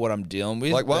don't know what I'm dealing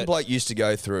with. Like one but- bloke used to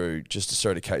go through,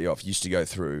 sorry to cut you off, used to go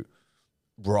through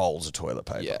rolls of toilet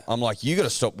paper. Yeah. I'm like, you got to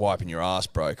stop wiping your ass,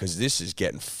 bro, because this is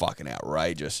getting fucking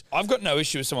outrageous. I've got no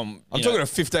issue with someone. I'm talking a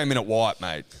 15-minute wipe,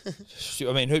 mate.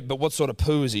 I mean, but what sort of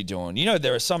poo is he doing? You know,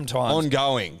 there are some times.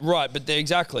 Ongoing. Right, but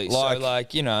exactly. Like- So,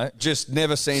 like, you know, Just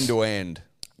never seem to end.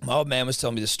 my old man was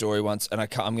telling me this story once, and I'm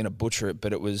going to butcher it,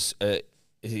 but it was, I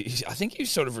think he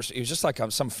was just like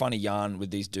some funny yarn with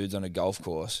these dudes on a golf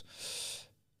course.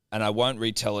 And I won't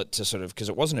retell it to sort of, because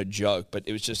it wasn't a joke, but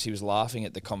it was just, he was laughing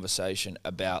at the conversation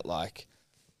about like,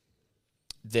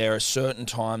 there are certain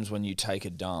times when you take a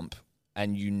dump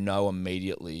and you know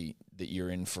immediately that you're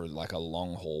in for like a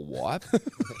long haul wipe.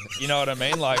 You know what I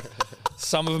mean? Like,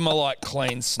 some of them are like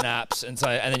clean snaps, and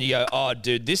then you go, oh,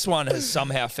 dude, this one has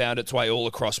somehow found its way all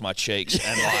across my cheeks,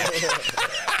 and like,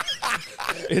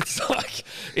 it's like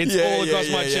it's Yeah, all across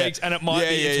yeah, my yeah, cheeks, and it might yeah,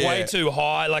 be yeah, it's way yeah. too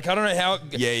high. Like, I don't know how.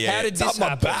 Yeah. How did It's this up my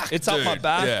happen? back, It's up my dude.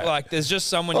 back. Yeah. Like, there's just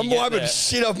someone. I'm you get wiping there.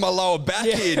 shit off my lower back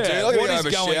Yeah. here, dude. I gotta What go is have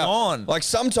a going shower. on? Like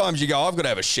sometimes you go, I've got to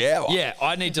have a shower. Yeah,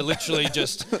 I need to literally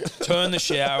just turn the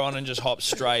shower on and just hop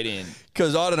straight in.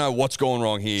 Because I don't know what's going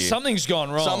wrong here. Something's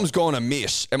gone wrong. Something's gone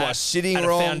amiss. Am I sitting at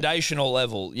wrong? a foundational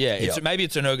level? Yeah, Yeah. maybe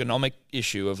it's an ergonomic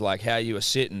issue of like how you are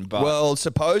sitting. But Well,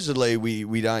 supposedly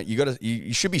we don't.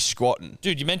 You should be squatting.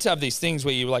 dude, you're meant to have these things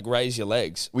where you like raise your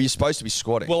legs. Well, you're supposed to be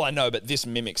squatting. Well, I know, but this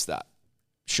mimics that.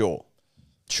 Sure.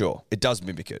 It does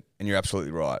mimic it, and you're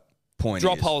absolutely right. Point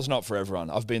Drop is, hole's not for everyone.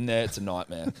 I've been there. It's a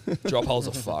nightmare. Drop holes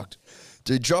are fucked.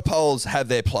 do drop holes have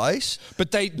their place?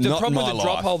 But the Not problem in with my the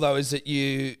drop life. hole though is that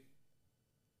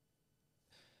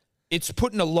it's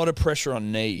putting a lot of pressure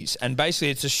on knees, and basically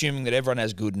it's assuming that everyone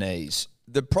has good knees.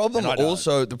 The problem And I don't.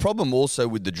 also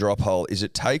with the drop hole is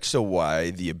it takes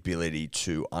away the ability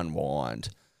to unwind.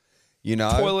 You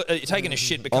know, Toilet, taking a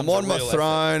shit becomes I'm on a my real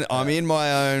throne. effort. I'm in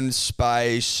my own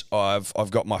space. I've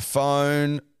got my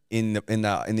phone. In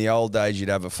the old days, you'd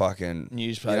have a fucking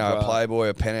Newspaper. a Playboy,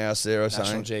 a Penthouse there or National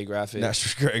something. Geographic.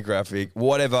 National Geographic,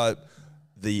 whatever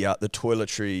the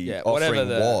toiletry Yeah, offering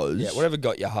was. Yeah, whatever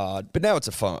got you hard. But now it's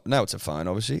a phone. Now it's a phone,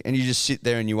 obviously, and you just sit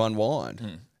there and you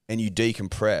unwind and you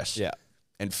decompress. Yeah.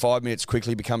 And 5 minutes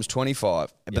quickly becomes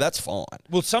 25. But that's fine.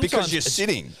 Well, sometimes because you're it's-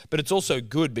 sitting. But it's also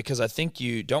good because I think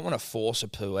you don't want to force a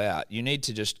poo out. You need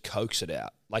to just coax it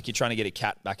out, like you're trying to get a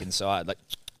cat back inside. Like,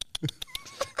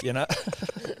 you know,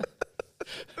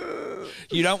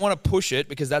 You don't want to push it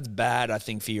because that's bad, I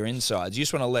think, for your insides. You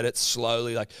just want to let it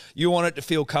slowly, like, you want it to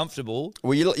feel comfortable.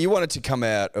 Well, you want it to come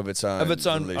out of its own On its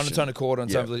own accord, on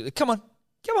its own volition. Come on.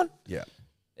 Yeah.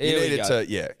 Here we You go.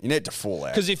 need it to fall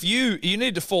out. Because if you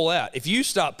need to fall out. If you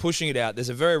start pushing it out, there's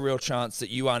a very real chance that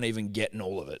you aren't even getting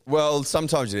all of it. Well,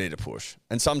 sometimes you need to push,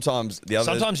 and sometimes the other.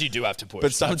 Sometimes you do have to push.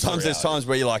 But That's the sometimes there's reality. times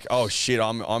where you're like, oh shit,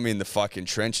 I'm in the fucking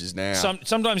trenches now.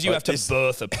 Sometimes you Like have to this-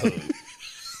 birth a poo.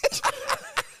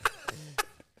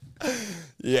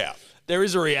 Yeah. There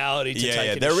is a reality to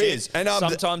taking a there shit. is. And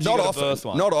sometimes not you got often, to birth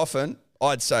one. Not often.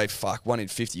 I'd say, fuck, 1 in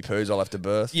 50 poos I'll have to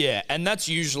birth. Yeah, and that's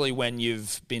usually when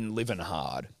you've been living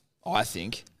hard, I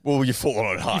think. Well, you're falling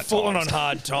on hard You've fallen times. on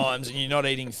hard times and you're not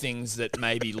eating things that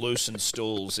maybe loosen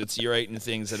stools. You're eating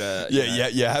things that are...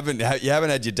 You haven't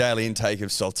had your daily intake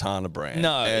of Sultana brand.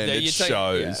 No, and it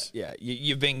shows. Yeah,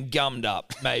 you've been gummed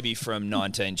up maybe from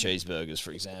 19 cheeseburgers,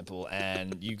 for example,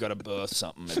 and you've got to birth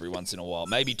something every once in a while.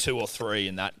 Maybe 2 or 3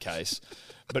 in that case,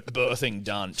 but birthing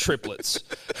done. Triplets.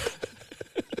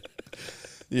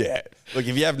 Yeah. Look,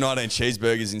 if you have 19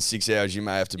 cheeseburgers in 6 hours, you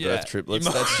may have to birth Yeah, triplets.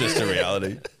 you might- That's just a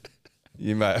reality.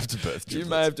 You may have to birth triplets. You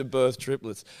may have to birth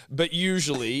triplets. But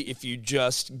usually, if you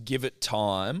just give it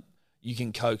time, you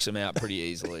can coax them out pretty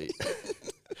easily.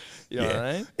 You know what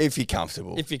I mean? If you're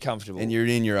comfortable. If you're comfortable. and you're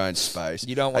in your own space.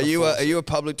 You don't Are wanna you force are you a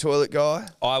public toilet guy?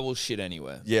 I will shit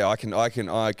anywhere. Yeah, I can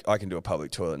do a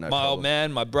public toilet. No My problem. old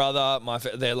man, my brother,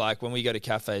 they're like, when we go to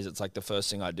cafes, it's like the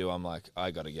first thing I do. I'm like,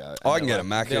 I gotta go. And I can they're get a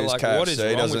like- they're Macca's, like, KFC. what is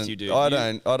wrong doesn't, with you, dude?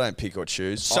 I don't pick or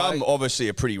choose. Some obviously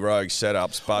are pretty rogue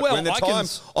setups, but Well, when the I can time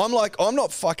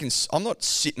s- I'm not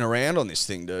sitting around on this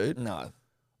thing, dude. No.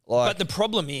 Like, But the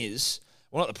problem is,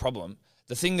 well, not the problem.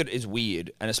 The thing that is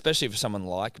weird, and especially for someone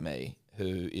like me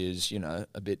who is,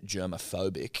 a bit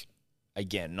germophobic.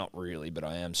 Again, not really, but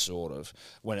I am sort of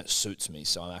when it suits me.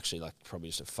 So I'm actually like probably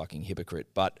just a fucking hypocrite.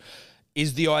 But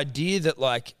is the idea that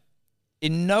like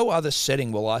in no other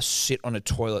setting will I sit on a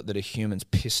toilet that a human's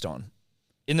pissed on,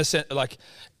 in the sense like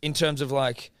in terms of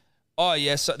like, oh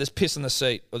yes, there's piss on the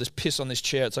seat or there's piss on this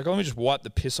chair. It's like, let me just wipe the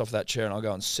piss off that chair and I'll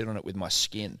go and sit on it with my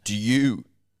skin. do you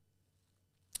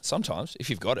Sometimes, if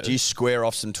you've got it. square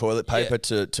off some toilet paper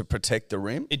to protect the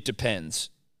rim? It depends.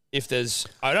 If there's,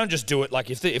 I don't just do it like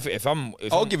if I'm.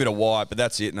 I'll give it a wipe, but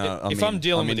that's it. No, if I'm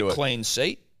dealing with into a it. clean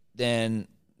seat, then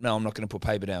no, I'm not going to put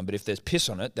paper down. But if there's piss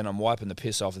on it, then I'm wiping the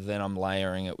piss off. Then I'm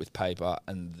layering it with paper,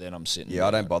 and then I'm sitting. Yeah,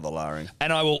 I down. don't bother lowering.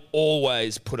 And I will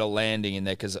always put a landing in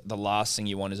there because the last thing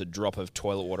you want is a drop of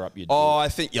toilet water up your. Oh, dick. I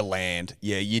think you land.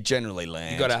 Yeah, you generally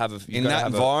land. You gotta have a- you in gotta that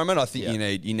have a- environment. I think yeah.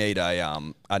 you need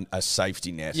a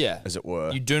safety net, Yeah, as it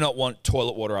were, You do not want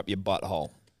toilet water up your butthole.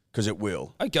 because it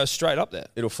will. It goes straight up there.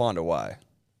 It'll find a way.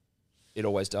 It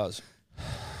always does.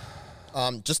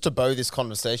 Just to bow this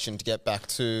conversation, to get back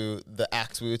to the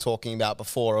act we were talking about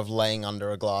before of laying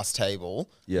under a glass table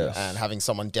Yes. and having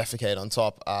someone defecate on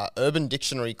top, Urban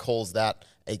Dictionary calls that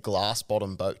a glass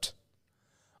bottom boat.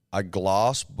 A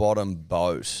glass bottom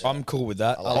boat. I'm cool with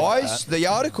that. I like that. The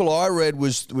article I read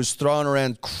was throwing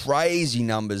around crazy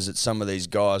numbers that some of these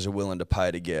guys are willing to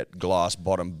pay to get glass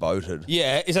bottom boated.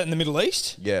 Yeah, is that in the Middle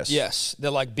East? Yes. Yes, they're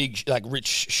like big, like rich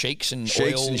sheiks and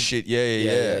Sheiks oil. and shit.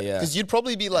 Yeah. Because you'd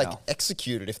probably be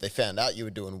executed if they found out you were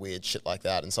doing weird shit like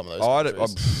that in some of those I'm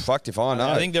countries. fucked if I know.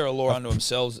 I think they're a law unto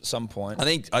themselves at some point. I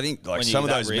think like When some you're of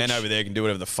that those men rich. over there can do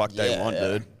whatever the fuck they Yeah, want, yeah.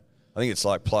 dude. I think it's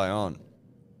like play on.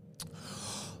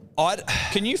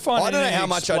 Can you find? I don't know anything how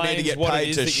much I need to explains get what it paid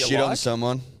is to that you shit on like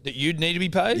someone. that you'd need to be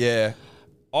paid? Yeah.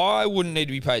 I wouldn't need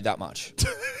to be paid that much.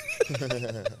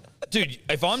 Dude,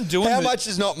 if I'm doing How much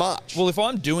is not much? Well, if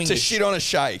I'm doing to this, shit on a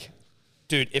shake.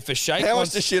 dude, if a shake How much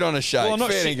wants to shit on a shake? well, I'm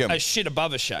not Fair shit, dinkum. a shit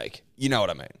above a shake. You know what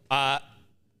I mean?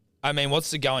 I mean,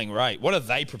 what's the going rate? What are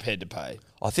they prepared to pay?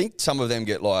 I think some of them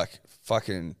get like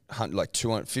fucking like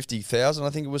 250,000. I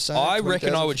think it was saying. I reckon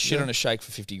I 20,000? would shit Yeah. on a shake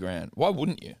for 50 grand. Why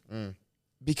wouldn't you?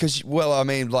 Because, well, I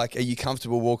mean, like, are you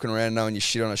comfortable walking around knowing you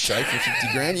shit on a shake for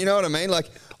 50 grand? You know what I mean? Like,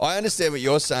 I understand what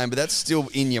you're saying, but that's still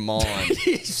in your mind.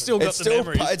 You've still got the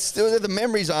memories. It's still the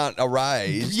memories aren't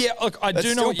erased. Yeah, look, I It's do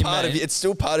know still what you part mean. of it's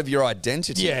still part of your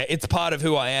identity. Yeah, it's part of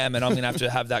who I am, and I'm going to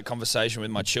have that conversation with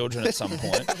my children at some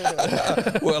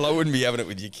point. Well, I wouldn't be having it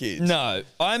with your kids. No,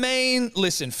 I mean,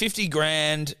 listen, 50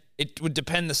 grand, it would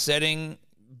depend the setting,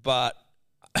 but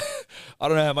I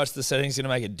don't know how much the setting's going to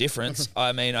make a difference.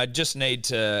 I mean, I just need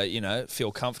to,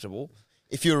 feel comfortable.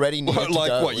 If you're ready, Like,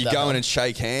 what, you go go in and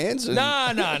shake hands? And No.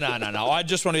 I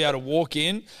just want to be able to walk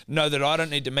in, know that I don't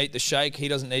need to meet the shake, he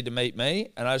doesn't need to meet me,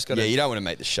 and I just got yeah, to you don't want to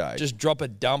make the shake. just drop a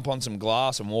dump on some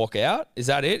glass and walk out. Is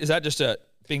that it? Is that just a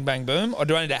Bing, bang, boom? Or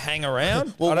do I need to hang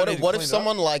around? Well, I don't need to what if clean it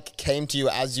someone up? like came to you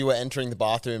as you were entering the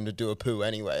bathroom to do a poo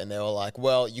anyway, and they were like,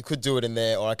 "Well, you could do it in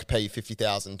there, or I could pay you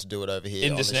 50,000 to do it over here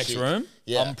In on this the next sheet." room?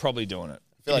 Yeah, I'm probably doing it.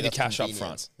 I feel Give me like the that's cash up front.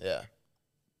 convenience. Yeah.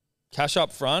 Cash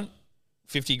up front,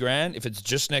 50 grand. If it's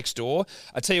just next door,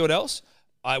 I tell you what else.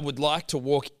 I would like to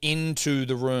walk into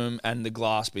the room and the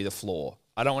glass be the floor.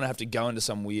 I don't want to have to go into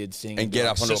some weird thing And be get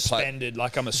like up onto a plate. suspended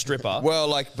like I'm a stripper.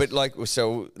 Well,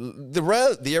 so the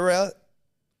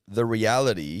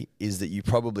reality is that you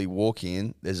probably walk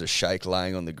in. There's a shake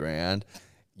laying on the ground.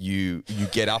 You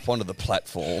get up onto the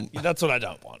platform. That's what I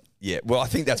don't want. Yeah. Well, I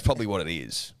think that's probably what it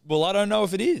is. Well, I don't know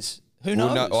if it is. Who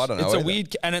Well, knows? no, I don't know It's a either.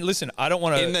 weird. And then, listen, I don't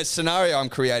want to. In the scenario I'm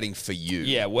creating for you.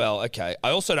 Yeah, well, okay. I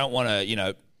also don't want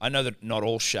to. I know that not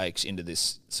all shakes into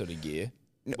this sort of gear.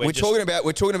 We're talking about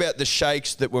the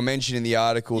shakes that were mentioned in the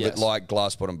article Yes. that like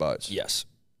glass bottom boats. Yes.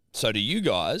 So to you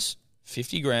guys,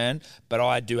 50 grand, but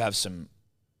I do have some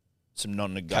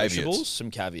non-negotiables, Caveats. some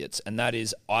caveats, and that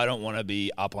is I don't want to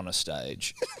be up on a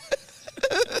stage.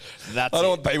 That's I don't it.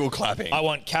 want people clapping. I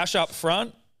want cash up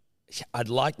front. I'd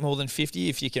like more than 50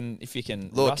 if you can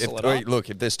rustle it up. Look,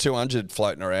 if there's 200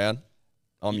 floating around,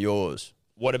 I'm yours.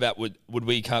 What about would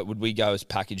we go as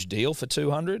package deal for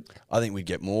 200? I think we'd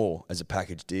get more as a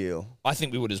package deal. I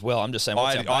think we would as well. I'm just saying.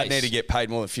 What's our I base? need to get paid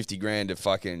more than 50 grand to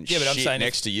fucking Yeah, but I'm shit saying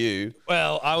next to you.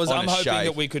 Well, I'm on a hoping shake.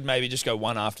 that we could maybe just go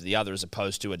one after the other as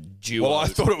opposed to a duo. Well, I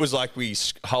thought it was like we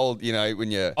hold, when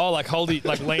you... Oh, like hold it,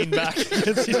 like lean back.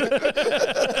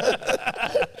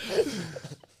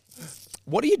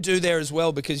 What do you do there as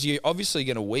well? Because you're obviously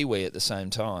going to wee at the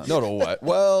same time. Not always.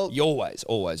 Well, You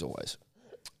always.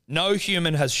 No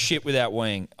human has shit without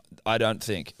weeing, I don't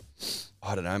think.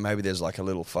 I don't know. Maybe there's like a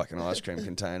little fucking ice cream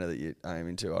container that you aim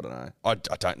into. I don't know. I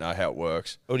don't know how it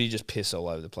works. Or do you just piss all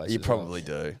over the place? You as well? probably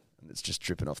do. And it's just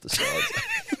dripping off the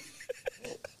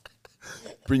sides.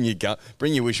 Bring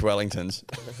your Wish Wellingtons.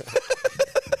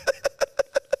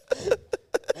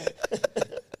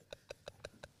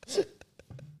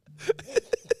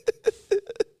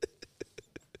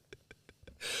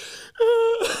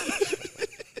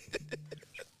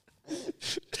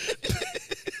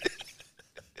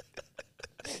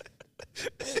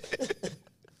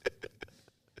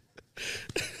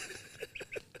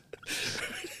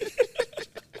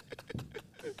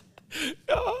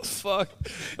 Oh, fuck.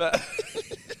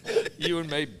 You and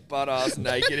me butt ass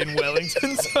naked in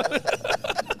Wellingtons.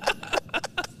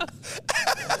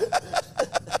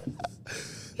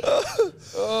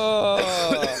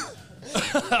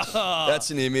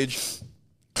 That's an image.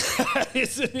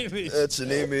 It's an image. That's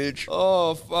an image.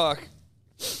 Oh, fuck.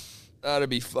 That'd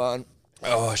be fun.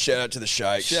 Oh, shout out to the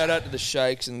Shakes. Shout out to the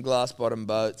Shakes and glass bottom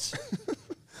boats.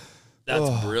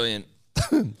 That's brilliant.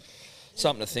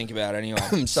 Something to think about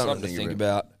anyway. Something to think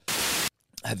about.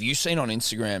 Have you seen on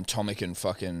Instagram Tomic and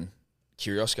fucking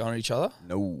Kyrgios going at each other?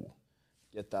 No.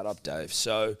 Get that up, Dave.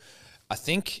 So I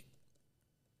think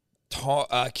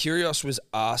Kyrgios was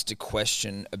asked a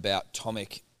question about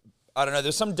Tomic. I don't know.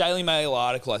 There's some Daily Mail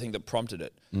article, I think, that prompted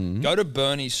it. Go to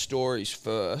Bernie's stories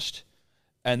first,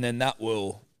 and then that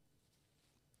will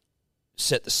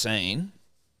set the scene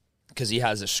because he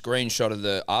has a screenshot of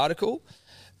the article,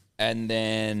 and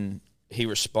then he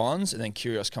responds, and then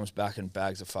Kyrgios comes back and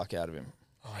bags the fuck out of him.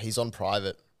 Oh, he's on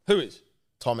private. Who is?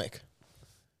 Tomic.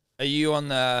 Are you on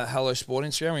the Hello Sport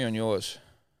Instagram or are you on yours?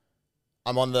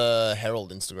 I'm on the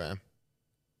Herald Instagram.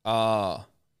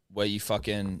 Where you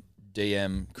fucking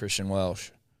DM Christian Welsh.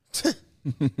 Where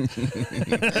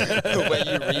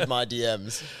you read my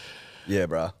DMs. Yeah,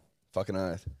 bruh. Fucking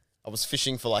oath. I was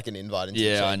fishing for like an invite into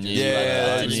Yeah, the I chat. knew.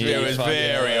 Yeah, I knew it was fucking-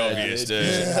 very yeah, obvious, dude.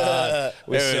 It It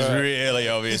was really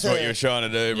obvious what you were trying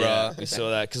to do, Yeah, bruh. we saw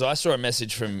that because I saw a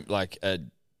message from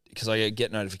because I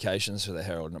get notifications for the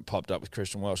Herald and it popped up with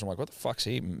Christian Welsh. I'm like, what the fuck's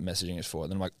he messaging us for?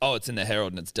 And then I'm like, oh, it's in the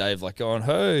Herald and it's Dave like going,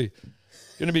 hey,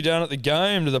 going to be down at the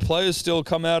game. Do the players still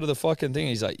come out of the fucking thing?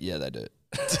 He's like, yeah, they do.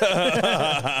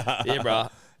 Yeah, bruh.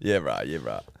 Yeah, bruh. Yeah,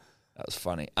 bruh. That was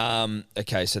funny.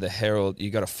 Okay, so the Herald,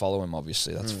 you got to follow him.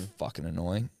 Obviously, that's fucking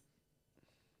annoying.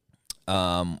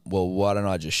 Well, why don't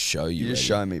I just show you? You just Eddie?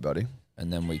 show me, buddy.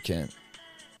 And then we can.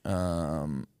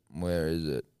 Where is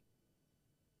it?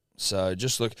 So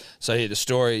just look. So here, the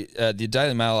story, the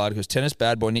Daily Mail article is tennis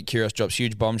bad boy Nick Kyrgios drops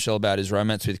huge bombshell about his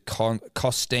romance with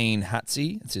Costine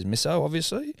Hatzi. It's his misso,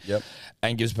 obviously. Yep.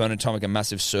 And gives Bernard Tomic a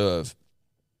massive serve.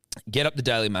 Get up the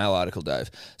Daily Mail article,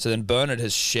 Dave. So then Bernard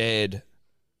has shared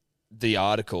the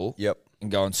article. Yep.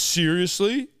 And going,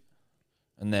 seriously?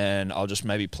 And then I'll just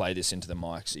maybe play this into the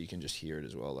mic so you can just hear it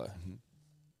as well, though.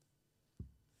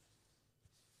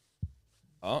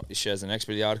 Oh, he shares the next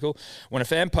bit of the article. When a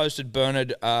fan posted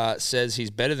Bernard says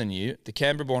he's better than you, the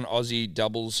Canberra-born Aussie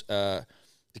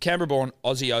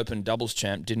Open doubles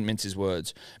champ didn't mince his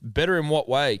words. Better in what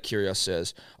way, Kyrgios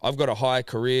says. I've got a high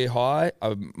career high,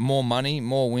 more money,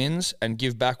 more wins, and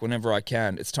give back whenever I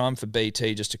can. It's time for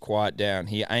BT just to quiet down.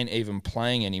 He ain't even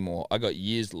playing anymore. I got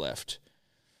years left.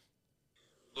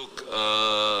 Look,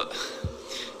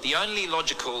 the only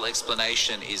logical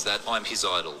explanation is that I'm his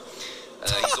idol.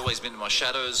 He's always been in my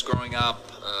shadows growing up.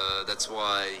 That's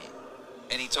why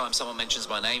anytime someone mentions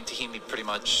my name to him,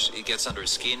 it gets under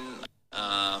his skin.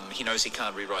 He knows he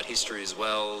can't rewrite history as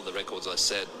well. The records I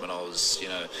set when I was,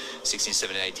 16,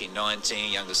 17, 18,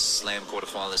 19, youngest slam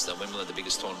quarterfinalist at Wimbledon, the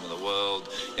biggest tournament in the world,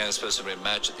 youngest person to win a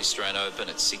match at the Australian Open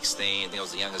at 16. I think I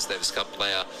was the youngest Davis Cup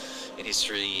player in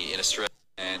history in Australia,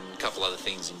 and a couple other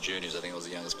things in juniors. I think I was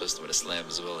the youngest person to win a slam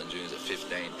as well in juniors at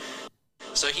 15.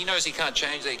 So he knows he can't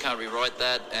change that, he can't rewrite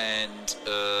that, and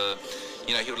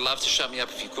he would love to shut me up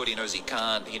if he could. He knows he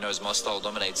can't. He knows my style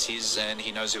dominates his, and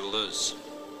he knows he will lose.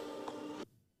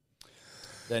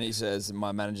 Then he says,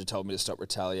 my manager told me to stop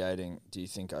retaliating. Do you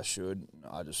think I should?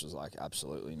 I just was like,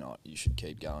 absolutely not. You should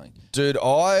keep going. Dude,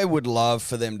 I would love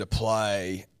for them to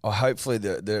play. Hopefully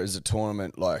there is a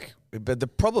tournament but the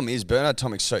problem is Bernard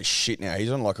Tomic's so shit now.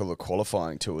 He's on all the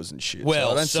qualifying tours and shit. Well,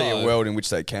 so I don't see a world in which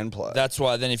they can play. That's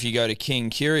why then if you go to King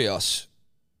Kyrgios,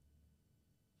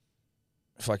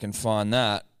 if I can find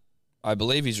that, I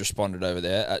believe he's responded over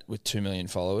there with 2 million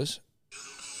followers.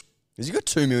 Has he got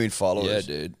 2 million followers?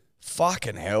 Yeah, dude.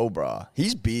 Fucking hell, bruh.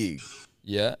 He's big.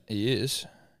 Yeah, he is.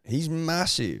 He's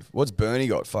massive. What's Bernie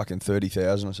got? Fucking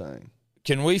 30,000 or something.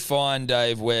 Can we find,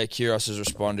 Dave, where Kyrgios has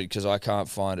responded? Because I can't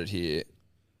find it here.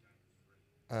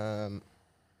 So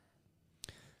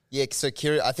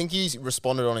I think he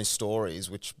responded on his stories,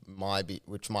 which might be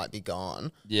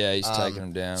gone. Yeah, he's taken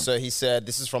them down. So he said,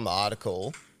 this is from the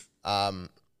article.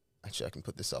 Actually, I can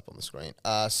put this up on the screen.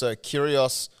 So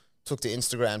Kyrgios took to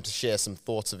Instagram to share some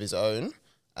thoughts of his own.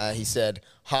 He said,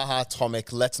 haha,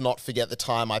 Tomic, let's not forget the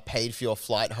time I paid for your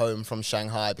flight home from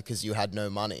Shanghai because you had no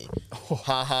money. Ha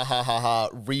ha ha ha ha,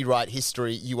 rewrite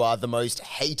history. You are the most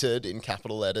hated, in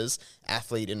capital letters,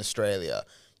 athlete in Australia.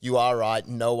 You are right.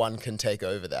 No one can take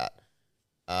over that.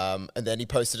 And then he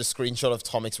posted a screenshot of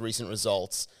Tomic's recent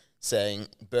results saying,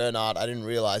 Bernard, I didn't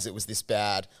realize it was this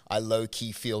bad. I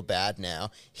low-key feel bad now.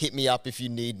 Hit me up if you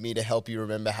need me to help you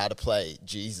remember how to play.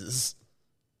 Jesus.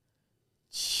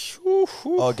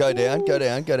 Oh, go down.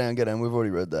 We've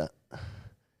already read that.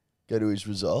 Go to his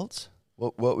results.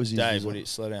 What was his Dave, result?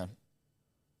 slow down.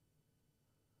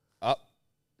 Up.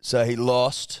 So he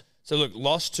lost. So look,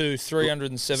 lost to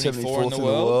 374 74th in the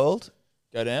world.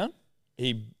 Go down.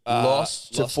 He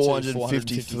lost to 453rd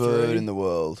 453 in the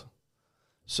world.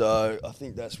 So I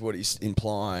think that's what he's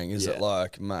implying, is that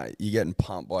mate, you're getting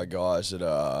pumped by guys that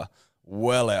are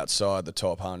well outside the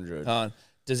top 100.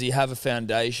 Does he have a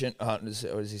foundation? What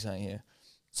is he saying here?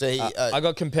 So I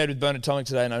got compared with Bernard Tomic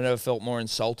today, and I've never felt more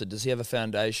insulted. Does he have a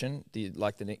foundation,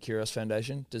 like the Nick Kyrgios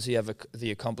Foundation? Does he have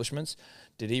the accomplishments?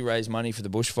 Did he raise money for the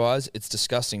bushfires? It's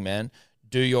disgusting, man.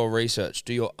 Do your research.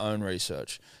 Do your own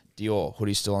research. Dior,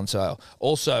 hoodie still on sale.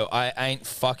 Also, I ain't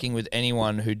fucking with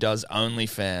anyone who does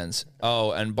OnlyFans.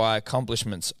 Oh, and by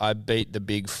accomplishments, I beat the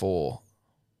big four.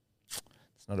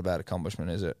 It's not a bad accomplishment,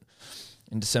 is it?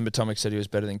 In December, Tomic said he was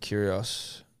better than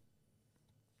Kyrgios.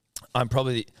 I'm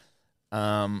probably...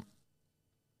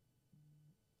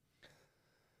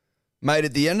 Mate,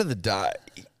 at the end of the day,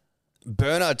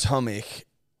 Bernard Tomic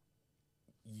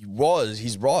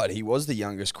he's right. He was the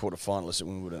youngest quarterfinalist at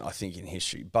Wimbledon, I think, in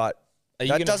history. But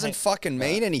that doesn't fucking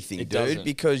mean anything, dude, doesn't.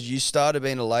 because you started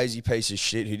being a lazy piece of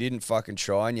shit who didn't fucking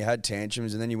try, and you had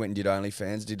tantrums, and then you went and did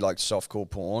OnlyFans, did softcore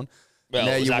porn. Well,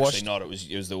 now it was you actually not. It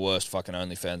was the worst fucking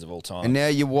OnlyFans of all time. And now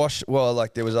you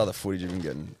there was other footage of him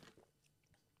getting...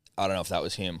 I don't know if that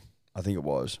was him. I think it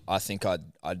was. I think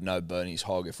I'd know Bernie's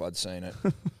hog if I'd seen it.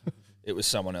 It was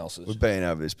someone else's. We've been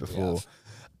over this before.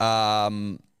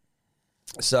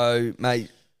 So, mate,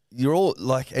 you're all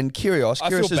and Kyrgios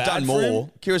has done more.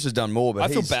 Kyrgios has done more, but I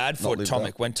feel bad for Tomic.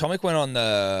 Up. When Tomic went on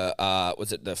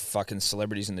the fucking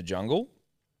Celebrities in the Jungle?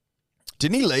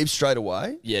 Didn't he leave straight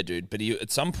away? Yeah, dude. But at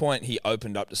some point, he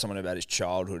opened up to someone about his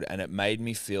childhood, and it made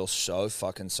me feel so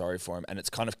fucking sorry for him. And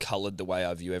it's kind of coloured the way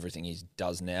I view everything he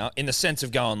does now, in the sense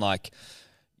of going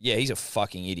yeah, he's a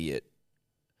fucking idiot.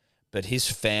 But his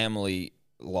family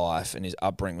life and his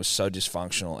upbringing was so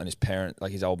dysfunctional, and his parent,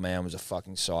 his old man, was a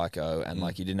fucking psycho, and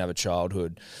he didn't have a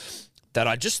childhood, that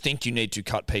I just think you need to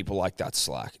cut people like that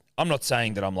slack. I'm not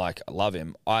saying that I love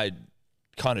him. I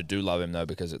kind of do love him though,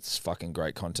 because it's fucking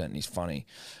great content and he's funny.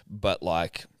 But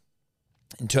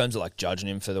in terms of like judging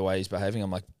him for the way he's behaving,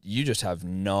 I'm like, you just have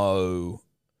no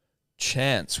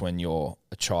chance when you're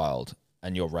a child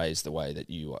and you're raised the way that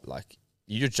you are. Like,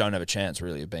 you just don't have a chance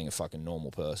really of being a fucking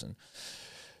normal person.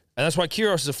 And that's why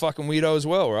Kyrgios is a fucking weirdo as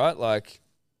well, right? Like,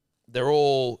 they're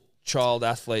all child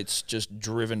athletes just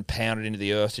driven, pounded into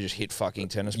the earth to just hit fucking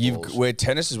tennis balls. Where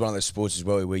tennis is one of those sports as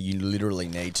well where you literally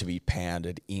need to be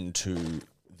pounded into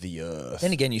the earth.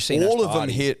 Then again, you've seen all of them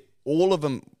hit. All of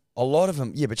them. A lot of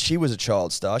them. Yeah, but she was a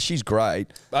child star. She's great.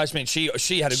 I just mean she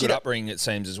had a good upbringing, it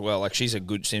seems, as well. Like, seems to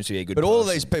be a good But person. all of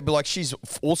these people, like, she's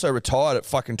also retired at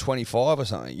fucking 25 or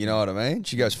something. You know what I mean?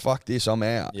 She goes, fuck this, I'm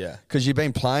out. Yeah. Because you've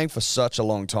been playing for such a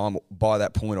long time by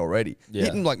that point already. Yeah.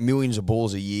 Hitting like millions of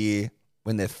balls a year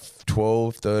when they're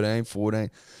 12, 13,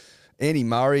 14. Andy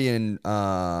Murray and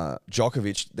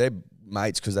Djokovic, they're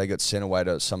mates because they got sent away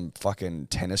to some fucking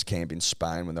tennis camp in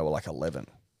Spain when they were like 11.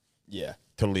 Yeah.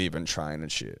 To live and train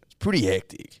and shit. It's pretty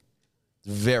hectic. It's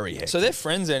very hectic. So they're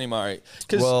friends, Andy Murray.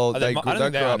 Well, I don't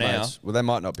think they are now. mates. Well, they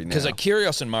might not be now. Because like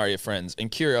Kyrgios and Murray are friends, and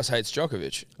Kyrgios hates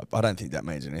Djokovic. I don't think that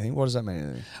means anything. What does that mean?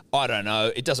 Anything? I don't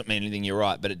know. It doesn't mean anything, you're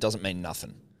right, but it doesn't mean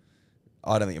nothing.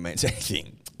 I don't think it means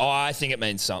anything. I think it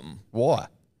means something. Why?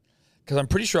 Because I'm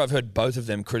pretty sure I've heard both of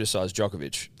them criticise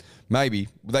Djokovic. Maybe.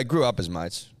 They grew up as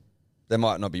mates. They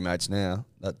might not be mates now.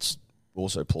 That's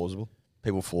also plausible.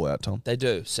 People fall out, Tom. They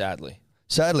do, sadly.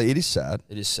 Sadly, it is sad.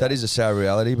 It is sad. That is a sad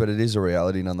reality, but it is a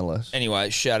reality nonetheless. Anyway,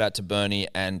 shout out to Bernie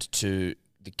and to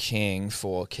the King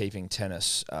for keeping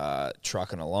tennis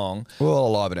trucking along. We're all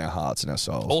alive in our hearts and our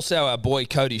souls. Also, our boy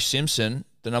Cody Simpson,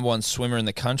 the number one swimmer in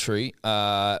the country,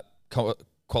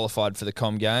 qualified for the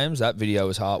Com Games. That video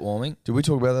was heartwarming. Did we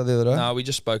talk about that the other day? No, we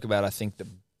just spoke about, I think, the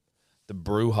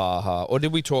brouhaha. Or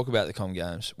did we talk about the Com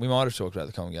Games? We might have talked about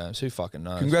the Com Games. Who fucking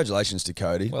knows? Congratulations to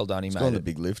Cody. Well done, He's made gone it. the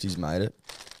big lift. He's made it.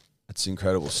 It's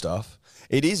incredible stuff.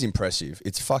 It is impressive.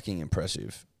 It's fucking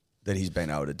impressive that he's been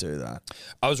able to do that.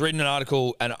 I was reading an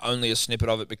article, and only a snippet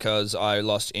of it because I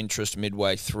lost interest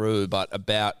midway through, but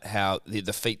about how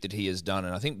the feat that he has done.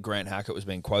 And I think Grant Hackett was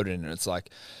being quoted in it. It's like,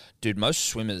 dude, most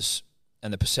swimmers,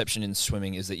 and the perception in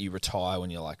swimming is that you retire when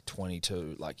you're like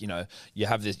 22. Like, you know, you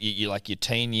have this, you like your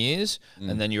teen years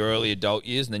and then your early adult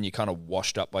years, and then you're kind of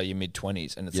washed up by your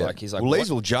mid-20s. And it's like, he's like, well, what?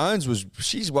 Liesl Jones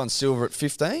she's won silver at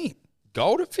 15.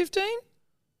 Gold at 15?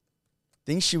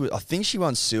 I think she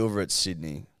won silver at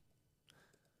Sydney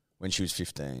when she was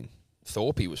 15.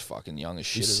 Thorpe was fucking young as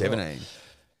shit. She's as 17. well.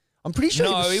 I'm pretty sure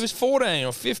No, he was 14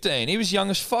 or 15. He was young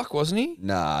as fuck, wasn't he?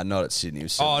 Nah, not at Sydney. He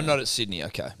was Oh, 17. not at Sydney.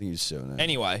 Okay. I think he was 17.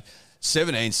 Anyway,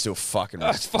 17's still fucking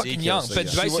it's fucking young. But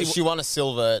ridiculously basically, She won a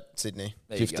silver at Sydney.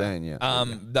 there you go. 15, yeah.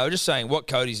 They were just saying what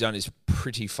Cody's done is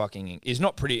pretty fucking. Is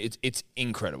not pretty. It's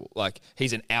incredible. Like,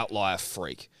 he's an outlier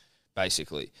freak,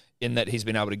 basically, in that he's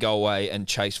been able to go away and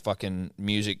chase fucking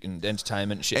music and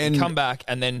entertainment and shit, and come back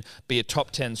and then be a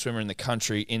top 10 swimmer in the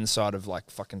country inside of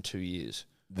like fucking 2 years.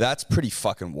 That's pretty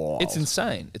fucking wild. It's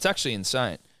insane. It's actually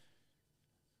insane.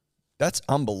 That's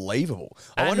unbelievable.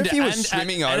 I wonder if he was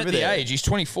swimming over at there. the age, he's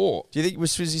 24. Do you think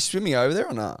was he swimming over there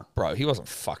or not? Bro, he wasn't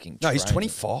fucking No, he's training.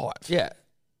 25. Yeah.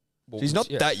 Well, He's not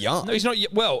yeah. that young. No, he's not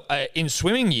yet. Well, in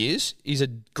swimming years, he's a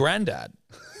granddad.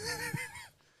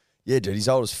 Yeah, dude, he's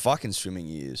old as fucking swimming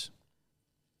years.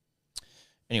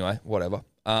 Anyway, whatever.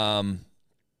 On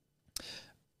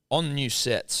new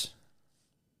sets,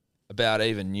 about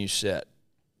even new set,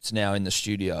 it's now in the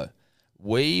studio.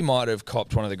 We might have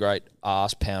copped one of the great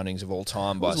ass poundings of all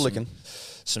time by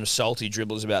some salty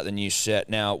dribblers about the new set.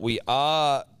 Now, we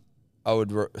are, I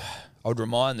would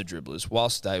remind the dribblers,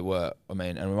 whilst they were, I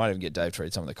mean, and we might even get Dave to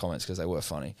read some of the comments because they were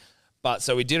funny. But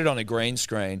so we did it on a green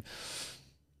screen.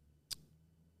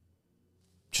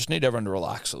 Just need everyone to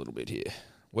relax a little bit here.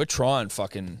 We're trying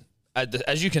fucking,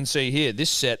 as you can see here, this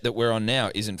set that we're on now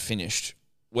isn't finished.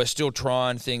 We're still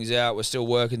trying things out. We're still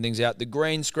working things out. The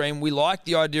green screen, we like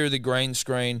the idea of the green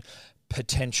screen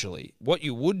potentially. What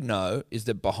you would know is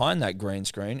that behind that green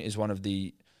screen is one of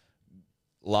the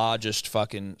largest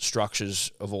fucking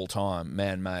structures of all time,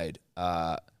 man-made,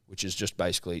 which is just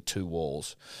basically two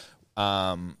walls,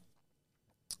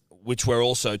 which we're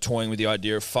also toying with the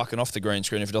idea of fucking off the green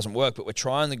screen if it doesn't work. But we're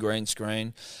trying the green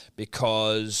screen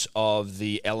because of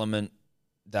the element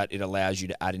that it allows you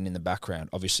to add in the background,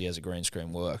 obviously, as a green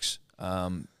screen works.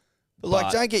 But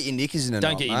like, don't get your knickers in a knot,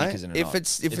 Don't get your mate. knickers in a If knot.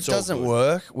 it's if It's it all doesn't good.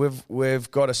 work,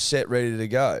 we've got a set ready to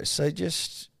go. So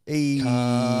just easy,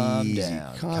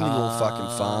 down. Carnival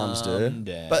fucking farms, Calm dude.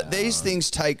 down. But these things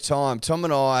take time. Tom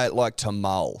and I like to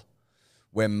mull.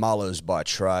 we're mullers by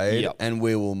trade, Yep. and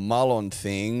we will mull on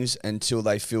things until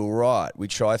they feel right. We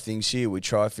try things here, we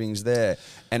try things there,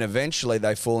 and eventually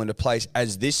they fall into place.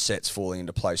 As this set's falling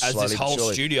into place, As slowly this but whole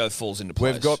surely. studio falls into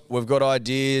place. We've got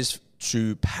ideas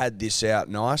to pad this out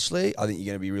nicely. I think you're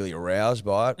going to be really aroused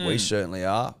by it. We certainly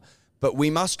are. But we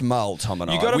must mull, Tom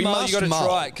and I. You got to We mull, must you got to mull.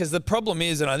 try it, because the problem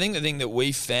is, and I think the thing that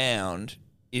we found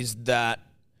is that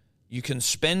you can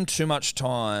spend too much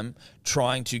time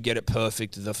trying to get it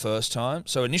perfect the first time.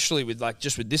 So initially with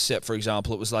with this set, for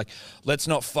example, it was like, let's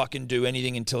not fucking do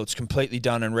anything until it's completely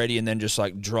done and ready, and then just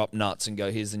like drop nuts and go,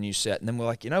 here's the new set. And then we're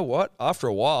like, you know what? After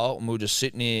a while, and we were just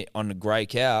sitting here on a grey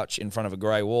couch in front of a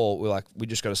grey wall, we're like, we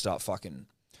just got to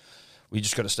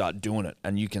start doing it.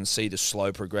 And you can see the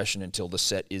slow progression until the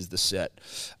set is the set.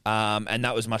 And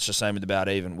that was much the same with About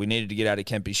Even. We needed to get out of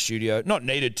Kempy's studio. Not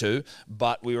needed to,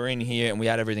 but we were in here and we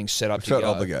had everything set up to felt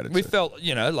go. obligated We to. felt,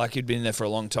 like he'd been there for a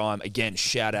long time. Again,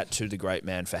 shout out to the great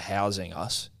man for housing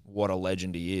us. What a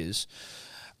legend he is.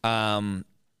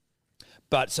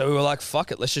 But so we were like,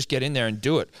 fuck it, let's just get in there and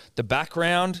do it. The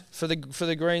background for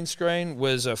the green screen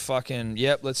was a fucking,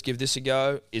 yep, let's give this a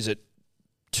go. Is it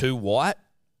too white?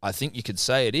 I think you could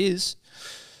say it is.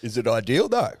 Is it ideal?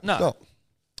 No. No.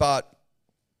 But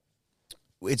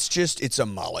it's a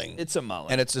mulling. It's a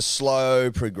mulling. And it's a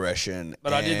slow progression.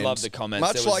 But I did And love the comments.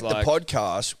 Much There was like the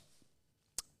podcast,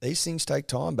 these things take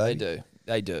time, baby.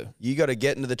 They do. You got to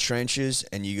get into the trenches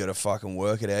and you got to fucking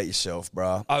work it out yourself,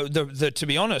 bruh. Oh, to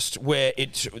be honest, where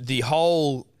the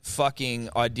whole fucking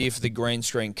idea for the green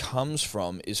screen comes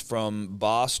from is from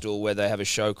Barstool, where they have a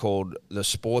show called The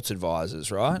Sports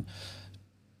Advisors, right?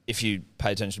 If you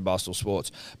pay attention to Barstool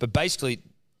Sports. But basically,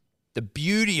 the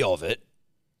beauty of it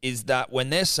is that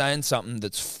when they're saying something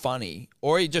that's funny,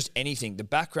 or just anything, the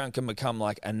background can become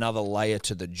like another layer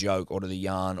to the joke or to the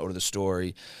yarn or to the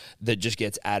story that just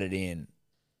gets added in.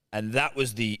 And that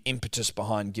was the impetus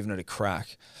behind giving it a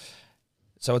crack.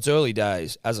 So it's early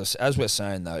days. As we're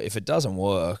saying, though, if it doesn't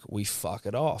work, we fuck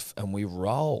it off and we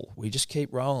roll. We just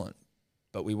keep rolling.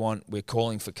 But we're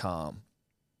calling for calm.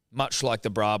 Much like the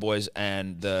Bra Boys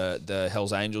and the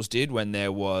Hells Angels did when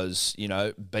there was,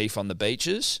 beef on the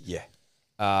beaches. Yeah.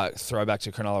 Throwback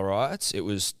to Cronulla riots. It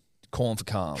was calling for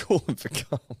calm. Calling for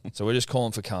calm. So we're just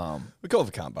calling for calm. We're calling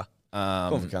for calm, bruh.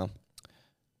 Calling for calm.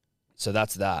 So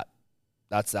that's that.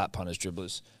 That's that, punters,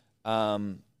 dribblers.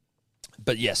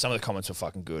 But yeah, some of the comments were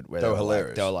fucking good. Where They were like-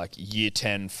 hilarious. they were like year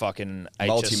 10 fucking HSI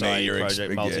Multimedia.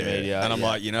 project, multimedia. And I'm Yeah.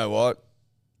 like, you know what?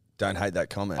 Don't hate that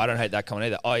comment. I don't hate that comment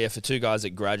either. Oh yeah, for two guys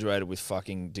that graduated with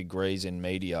fucking degrees in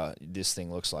media, this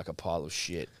thing looks like a pile of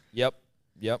shit. Yep.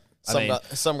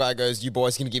 Some guy goes, "You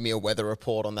boys can give me a weather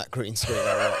report on that green screen." All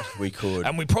right. We could.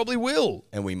 And we probably will.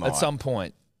 And we might. At some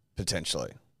point.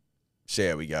 Potentially. See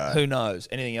how we go. Who knows?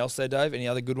 Anything else there, Dave? Any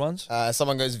other good ones?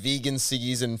 Someone goes, "Vegan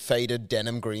ciggies and faded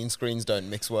denim green screens don't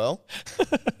mix well."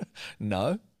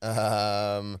 No.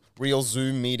 Real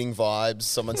Zoom meeting vibes.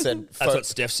 Someone said, That's what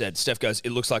Steph said. Steph goes,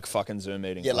 it looks like a fucking Zoom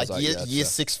meeting. yeah, I was like year, that's year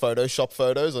fair. 6 Photoshop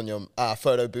photos on your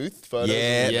photo booth. Photos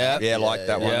Yeah, like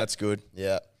that one. yeah. That's good.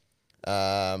 Yeah.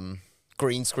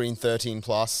 Green screen 13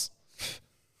 plus.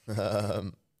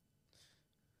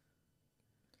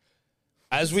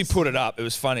 As we put it up, it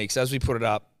was funny because as we put it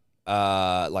up,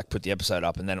 put the episode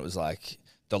up, and then it was like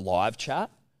the live chat.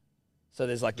 So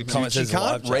there's like the comments. You says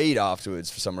live can't chat. read afterwards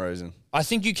for some reason. I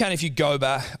think you can if you go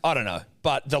back. I don't know.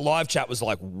 But the live chat was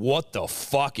like, what the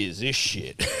fuck is this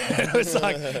shit? It was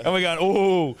like, and we're going,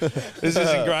 oh, this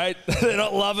isn't great. They're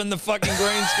not loving the fucking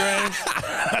green screen.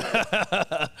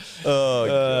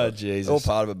 Oh, Jesus. All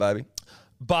part of it, baby.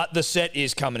 But the set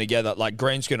is coming together. Like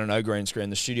green screen or no green screen,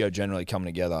 the studio generally coming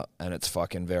together, and it's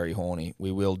fucking very horny.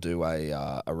 We will do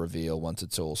a reveal once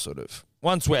it's all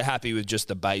once we're happy with just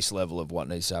the base level of what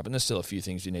needs to happen. There's still a few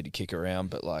things we need to kick around,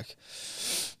 but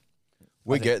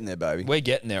We're getting there, baby. we're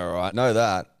getting there, all right. Know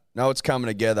that. Know it's coming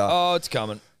together. Oh, it's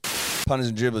coming. Punters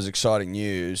and Dribblers, exciting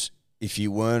news. If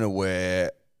you weren't aware,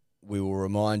 we will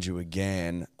remind you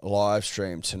again, live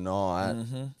stream tonight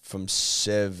from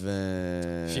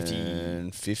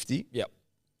 7:50 Yep.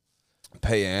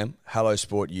 p.m. Hello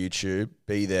Sport YouTube.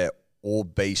 Be there or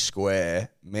be square.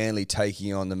 Manly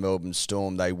taking on the Melbourne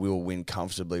Storm. They will win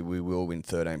comfortably. We will win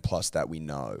 13 plus, that we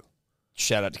know.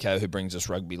 Shout out to Ko who brings us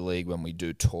rugby league when we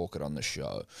do talk it on the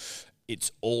show.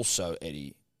 It's also,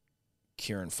 Eddie,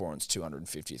 Kieran Foran's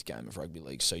 250th game of rugby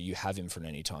league, so you have him for an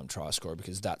anytime try scorer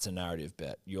because that's a narrative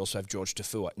bet. You also have George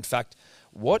Tafua. In fact,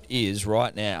 what is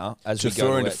right now as we go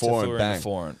Tafua to into it, Foran, Tafua bang. into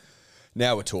Foran.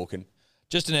 Now we're talking.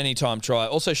 Just an anytime try.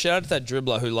 Also, shout out to that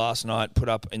dribbler who last night put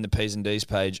up in the P's and D's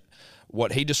page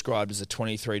what he described as a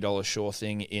 $23 sure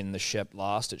thing in the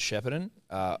last at Shepparton.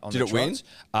 On Did the it win?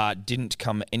 Trots, didn't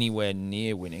come anywhere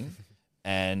near winning,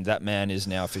 and that man is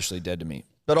now officially dead to me.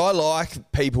 But I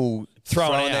like people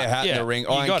throwing it their out. hat in Yeah, the ring. you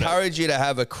I got it. encourage you to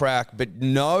have a crack, but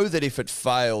know that if it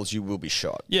fails, you will be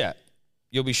shot. Yeah,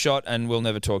 you'll be shot, and we'll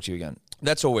never talk to you again.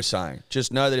 That's all we're saying.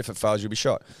 Just know that if it fails, you'll be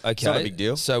shot. Okay, It's not a big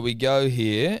deal. So we go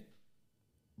here.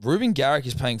 Ruben Garrick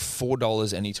is paying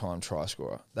 $4 anytime try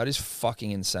scorer. That is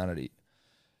fucking insanity.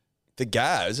 The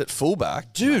Gaz at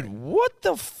fullback. Dude, what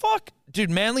the fuck? Dude,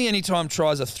 Manly anytime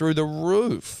tries are through the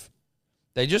roof.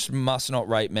 They just must not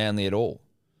rate Manly at all.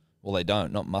 Well, they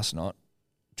don't. Not must not.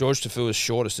 George Tafua is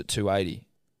shortest at 280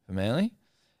 for Manly.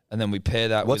 And then we pair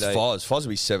that What's with Foz? Foz will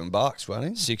be $7, won't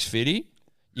he? 650.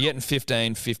 You're getting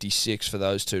 15.56 for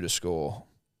those two to score.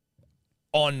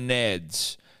 On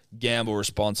Neds. Gamble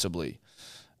responsibly.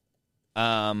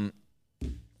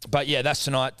 But yeah, that's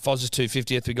tonight. Foz is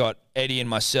 250th. We got Eddie and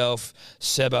myself,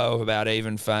 Sebo of About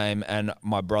Even fame, and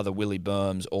my brother Willie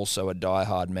Burms, also a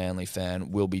diehard Manly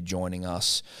fan, will be joining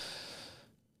us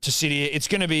to sit here. It's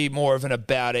going to be more of an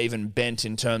About Even bent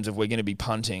in terms of we're going to be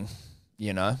punting,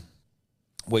 you know.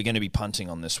 We're going to be punting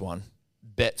on this one.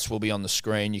 Bets will be on the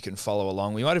screen. You can follow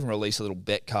along. We might even release a little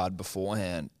bet card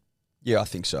beforehand. Yeah, I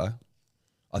think so.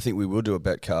 I think we will do a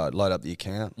bet card, load up the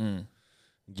account,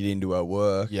 get into our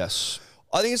work. Yes.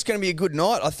 I think it's going to be a good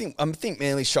night. I think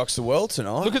Manly shocks the world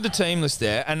tonight. Look at the team list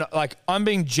there, and like I'm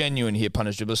being genuine here,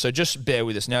 Punters Dribblers, so just bear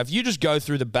with us. Now, if you just go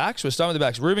through the backs, we're starting with the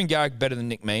backs. Ruben Garrick better than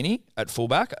Nick Meaney at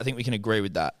fullback. I think we can agree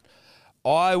with that.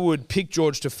 I would pick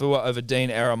George Tafua over Dean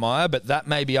Aramaya, but that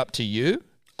may be up to you.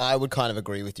 I would kind of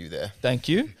agree with you there. Thank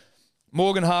you.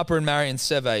 Morgan Harper and Marion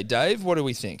Seve. Dave, what do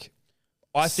we think?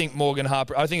 I think Morgan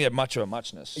Harper, I think they're much of a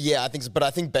muchness. Yeah, I think so, but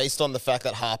I think based on the fact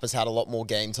that Harper's had a lot more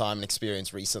game time and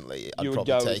experience recently, I'd You would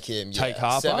probably go take him. take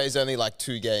Harper? Seve's only like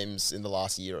 2 games in the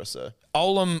last year or so.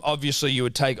 Olam, obviously, you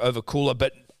would take over Kula,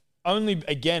 but only,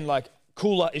 again, like,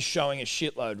 Kula is showing a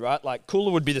shitload, right? Like, Kula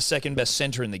would be the second best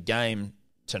centre in the game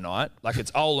tonight. Like,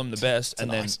 it's Olam the best, and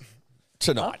then...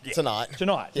 tonight. Tonight.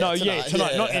 Tonight. Yeah,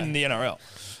 Tonight, yeah, not yeah. in the NRL.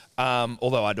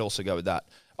 Although I'd also go with that.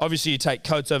 Obviously, you take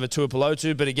Coates over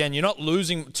Tuipulotu, but again, you're not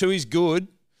losing. Tui's good.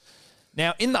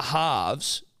 Now, in the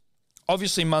halves,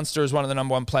 obviously Munster is one of the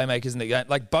number one playmakers in the game.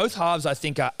 Like, both halves, I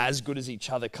think, are as good as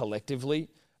each other collectively.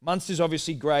 Munster's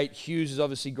obviously great. Hughes is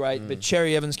obviously great. But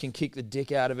Cherry Evans can kick the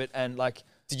dick out of it. And, like...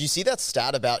 Did you see that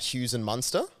stat about Hughes and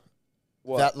Munster?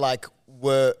 What? That, like,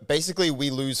 basically we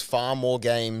lose far more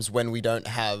games when we don't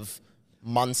have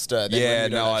Munster than when Yeah, we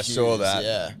don't no, have I saw Hughes. that.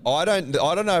 Yeah. I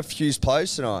don't know if Hughes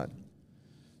plays tonight.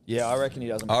 Yeah, I reckon he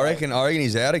doesn't I play. reckon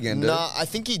he's out again, dude. Nah, I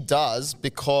think he does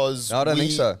because No, I don't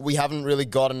think so. we haven't really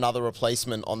got another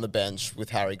replacement on the bench with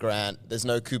Harry Grant. There's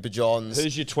no Cooper Johns.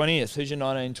 Who's your 20th? Who's your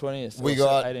 19, 20th? We Or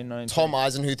got 18, 19, Tom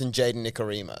 20th? Eisenhuth and Jaden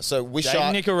Nikorima. So Jaden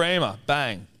Wishart, Nikorima.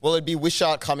 Bang. well, it'd be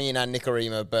Wishart coming in and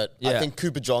Nikorima, but Yeah. I think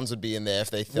Cooper Johns would be in there if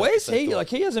they. Where's if they he? thought- Like,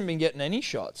 he hasn't been getting any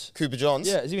shots. Cooper Johns?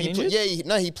 Yeah, has he been injured?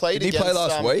 He played. Did he play against,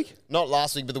 last week? Not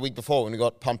last week, but the week before when he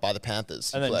got pumped by the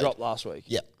Panthers. And He then played. dropped last week.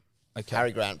 Yeah. Okay.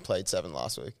 Harry Grant played 7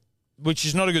 last week. Which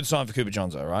is not a good sign for Cooper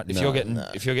Johns, though, right? If you're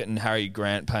getting Harry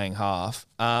Grant paying half.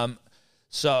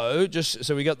 So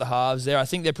we got the halves there. I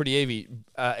think they're pretty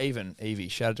even. Evie,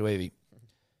 shout out to Evie.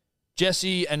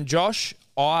 Jesse and Josh,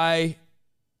 I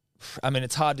mean,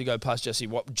 it's hard to go past Jesse.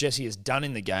 What Jesse has done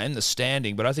in the game, the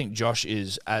standing, but I think Josh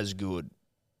is as good.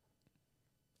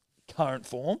 Current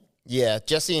form, Yeah,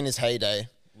 Jesse in his heyday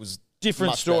was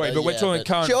different much story, better, but we're yeah, talking but-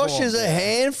 current Josh form. is a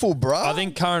handful, bro. I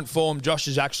think current form, Josh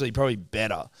is actually probably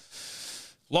better.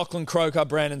 Lachlan Croker,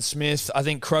 Brandon Smith. I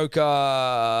think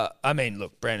Croker,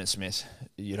 Brandon Smith,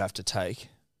 you'd have to take.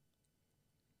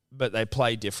 But they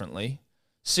play differently.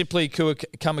 Sipley,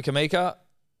 Kamakamika,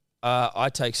 I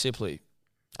take Sipley.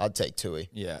 I'd take Tui.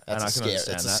 Yeah, That's and I can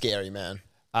understand That's that. a scary man.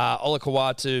 Ola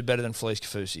Kawatu, better than Felice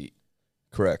Kafusi.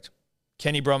 Correct.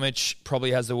 Kenny Bromwich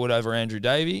probably has the wood over Andrew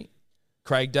Davey.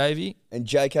 Craig Davey. And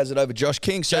Jake has it over Josh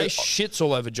King. So Jay shits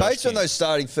all over Josh based on King. those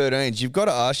starting 13s, you've got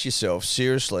to ask yourself,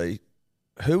 seriously,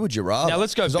 who would you rather? Now,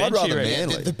 let's go 'Cause I'd bench rather here,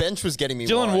 Manly. The bench was getting me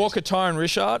Dylan worried. Walker, Tyron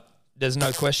Richard. There's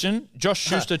no question. Josh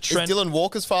Schuster, Trent. Is Dylan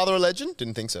Walker's father a legend?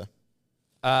 Didn't think so.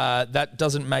 That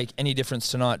doesn't make any difference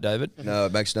tonight, David. No,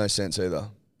 it makes no sense either.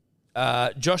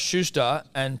 Josh Schuster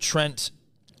and Trent.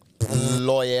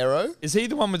 Loyero? Is he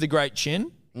the one with the great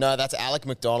chin? No, that's Alec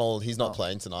McDonald. He's not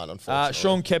playing tonight, unfortunately.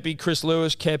 Sean Kepi, Chris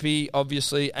Lewis, Kepi,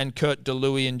 obviously, and Kurt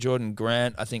DeLuey and Jordan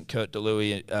Grant. I think Kurt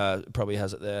DeLuey probably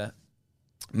has it there.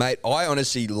 Mate, I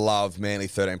honestly love Manly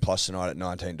 13 plus tonight at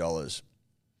 $19.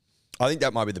 I think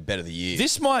that might be the bet of the year.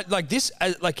 This might,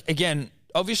 again,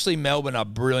 obviously Melbourne are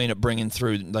brilliant at bringing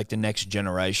through like the next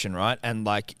generation, right? And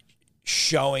like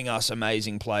showing us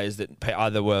amazing players that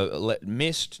either were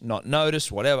missed, not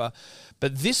noticed, whatever.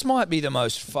 But this might be the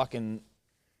most fucking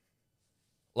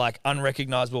like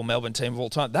unrecognizable Melbourne team of all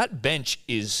time. That bench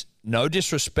is, no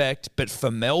disrespect, but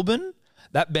for Melbourne,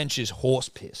 that bench is horse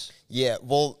piss. Yeah,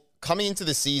 well, coming into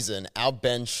the season, our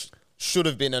bench should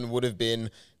have been and would have been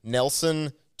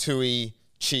Nelson, Tui,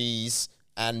 Cheese,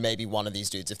 and maybe one of these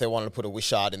dudes if they wanted to put a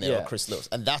Wishart in there or Chris Lewis.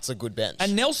 And that's a good bench.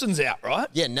 And Nelson's out, right?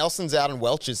 Yeah, Nelson's out and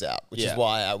Welch is out, which is Yeah.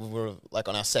 why we're like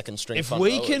on our second string. If front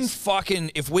we rowers.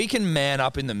 if we can man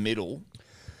up in the middle,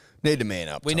 Need to man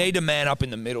up. we Tom. need to man up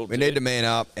in the middle. We need to man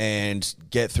up and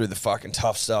get through the fucking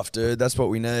tough stuff, dude. That's what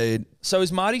we need. So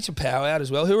is Marty Tapau out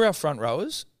as well? Who are our front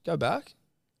rowers? Go back.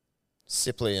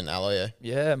 Sipley and Alloy.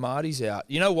 Yeah, Marty's out.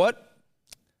 You know what?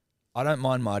 I don't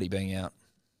mind Marty being out.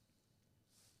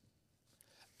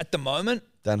 At the moment,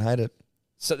 Don't hate it.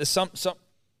 so there's some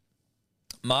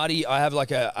Marty, I have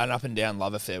like an up and down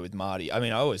love affair with Marty. I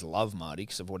mean, I always love Marty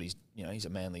because of what he's a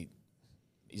manly man.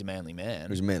 He's a manly man.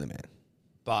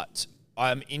 But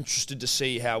I'm interested to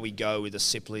see how we go with a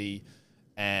Sipley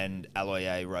and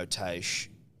Aloye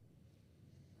rotation.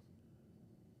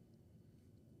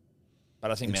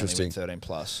 But I think Manly win Interesting. 13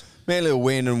 plus. Manly will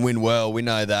win and win well. We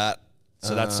know that.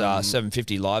 So that's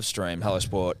 750 live stream, Hello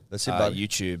Sport, That's it, bud.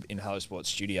 YouTube in Hello Sport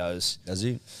Studios. Does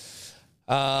he?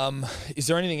 Is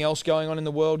there anything else going on in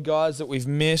the world, guys, that we've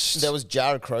missed? There was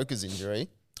Jared Croker's injury.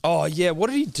 Oh, yeah. What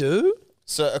did he do?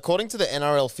 So according to the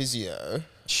NRL physio,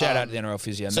 Shout out to the NRL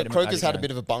physio. so Met him Croker's at had a game.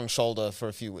 bit of a bung shoulder for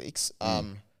a few weeks.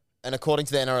 And according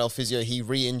to the NRL physio, he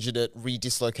re-injured it,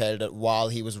 re-dislocated it while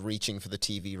he was reaching for the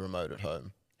TV remote at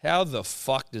home. How the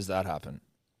fuck does that happen?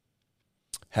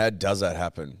 How does that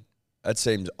happen? That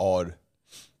seems odd.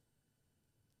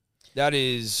 That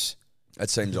is... That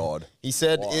seems odd. He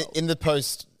said in the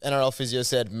post, NRL physio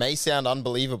said, may sound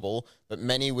unbelievable, but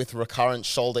many with recurrent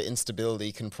shoulder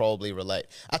instability can probably relate.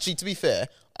 Actually, to be fair,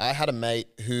 I had a mate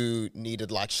who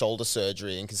needed like shoulder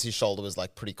surgery, and because his shoulder was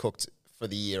like pretty cooked for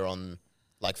the year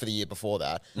for the year before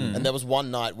that. And there was one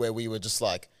night where we were just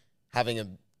like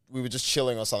we were just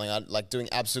chilling or something, like doing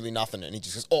absolutely nothing, and he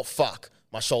just goes, "Oh fuck,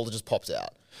 my shoulder just popped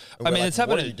out." And I we're mean, like, it's "What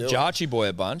happened are you to doing?" Jarchi Boy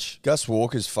a bunch. Gus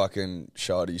Walker's fucking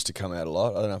shoulder used to come out a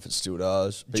lot. I don't know if it still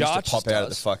does. But it used Jarch's to pop out at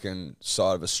the does. fucking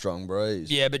side of a strong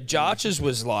breeze. Yeah, but Jarch's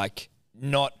was like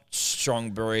not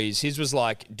strong breeze. His was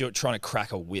like trying to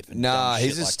crack a whip. And Nah, dumb he's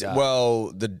shit just like that.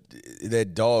 well, their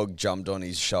dog jumped on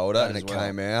his shoulder That and as it well.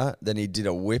 came out. Then he did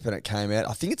a whip and it came out.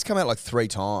 I think it's come out like 3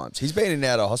 times. He's been in and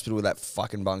out of hospital with that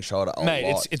fucking bung shoulder a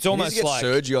Mate, lot. it's He needs almost to get like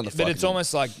surgery on the but fucking it's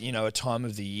almost like a time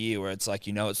of the year where it's like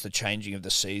it's the changing of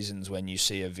the seasons when you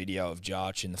see a video of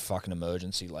Jarch in the fucking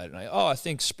emergency late at night. Oh, I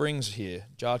think spring's here.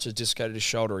 Jarch has dislocated his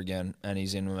shoulder again, and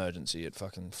he's in emergency at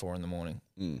fucking 4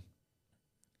 a.m.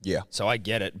 yeah. So I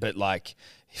get it, but like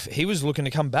if he was looking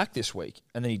to come back this week,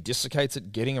 and then he dislocates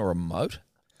it getting a remote.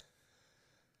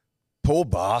 Poor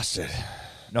bastard.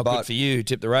 Not But- good for you.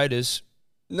 Tip the Raiders.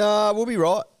 Nah, we'll be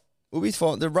right. We'll be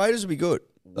fine. The Raiders will be good.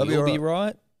 They'll We'll be be all right.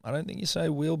 right. I don't think you say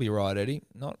we'll be right, Eddie.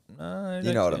 No, You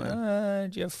know what I mean.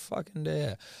 Don't you fucking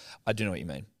dare. I do know what you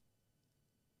mean.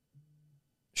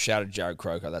 Shout out to Jared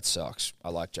Croker. That sucks. I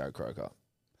like Jared Croker.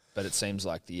 But it seems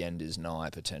like the end is nigh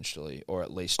potentially, or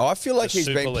at least I feel like the he's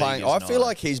Super been League playing. is I feel nigh.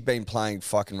 like he's been playing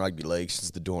fucking rugby league since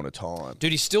the dawn of time.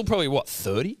 Dude, he's still probably,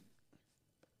 30?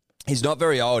 He's not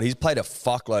very old. He's played a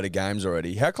fuckload of games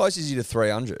already. How close is he to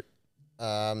 300?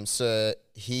 So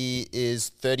he is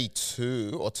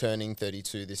 32 or turning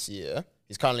 32 this year.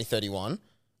 He's currently 31.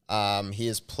 He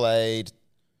has played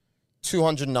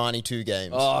 292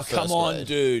 games. Oh, for come first on, grade.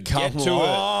 dude. Come Get to it.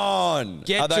 on.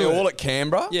 Get Are they to all it. at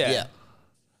Canberra? Yeah.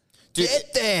 Dude,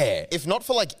 Get there. if not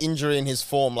for like injury in his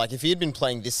form, like if he had been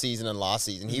playing this season and last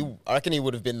season, I reckon he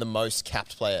would have been the most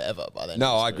capped player ever by then.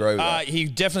 No, I agree with that. He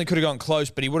definitely could have gone close,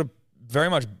 but he would have very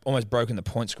much almost broken the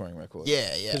point scoring record. Yeah.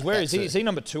 Because where that is he? too. Is he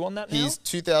number 2 on that now? He's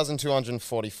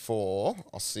 2,244.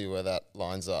 I'll see where that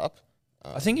lines up.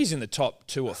 I think he's in the top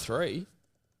 2 or 3,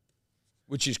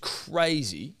 which is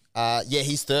crazy. Yeah,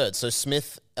 he's third. So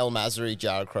Smith, El Masri,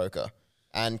 Jared Croker.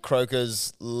 And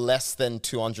Croker's less than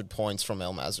 200 points from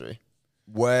El Masri.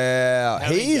 Wow. How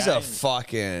many He's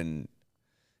games?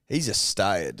 He's a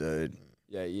stayer, dude.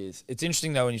 Yeah, he is. It's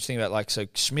interesting though when you think about so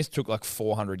Smith took like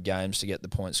 400 games to get the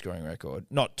point scoring record.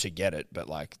 Not to get it, but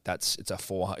like it's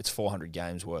 400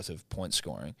 games worth of point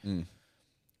scoring.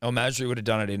 El Masri would have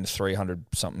done it in 300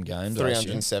 something games. I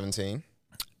assume. 317.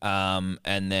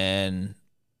 And then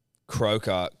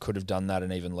Croker could have done that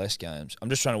in even less games. I'm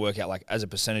just trying to work out like as a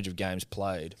percentage of games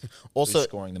played, Also, who's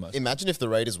scoring the most. imagine if the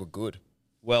Raiders were good.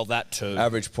 Well, that too.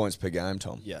 Average points per game,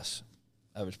 Tom. Yes.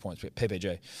 Average points,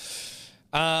 PPG.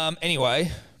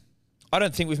 Anyway, I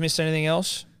don't think we've missed anything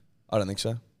else. I don't think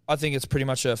so. I think it's pretty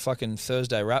much a fucking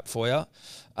Thursday wrap for you.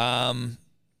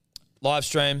 Live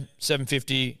stream,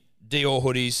 $7.50. Dior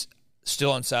hoodies,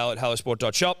 still on sale at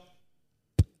hellosport.shop.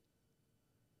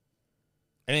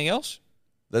 Anything else?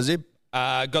 That's it.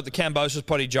 Got the Cambosos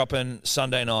potty dropping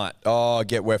Sunday night. Oh,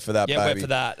 get wet for that, Get baby. wet for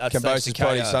that. That's thanks to Cambosos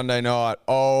potty KO. Sunday night.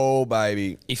 Oh,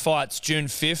 baby. He fights June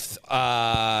 5th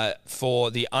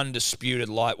for the undisputed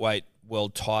lightweight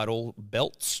world title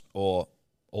belts, or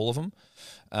all of them.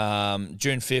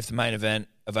 June 5th, main event,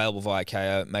 available via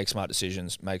KO. Make smart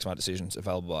decisions.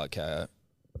 Available via KO.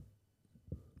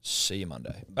 See you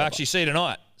Monday. Actually, see you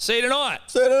tonight. See you tonight.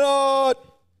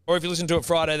 Or if you listen to it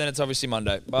Friday, then it's obviously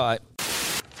Monday. Bye.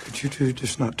 Could you two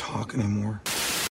just not talk anymore?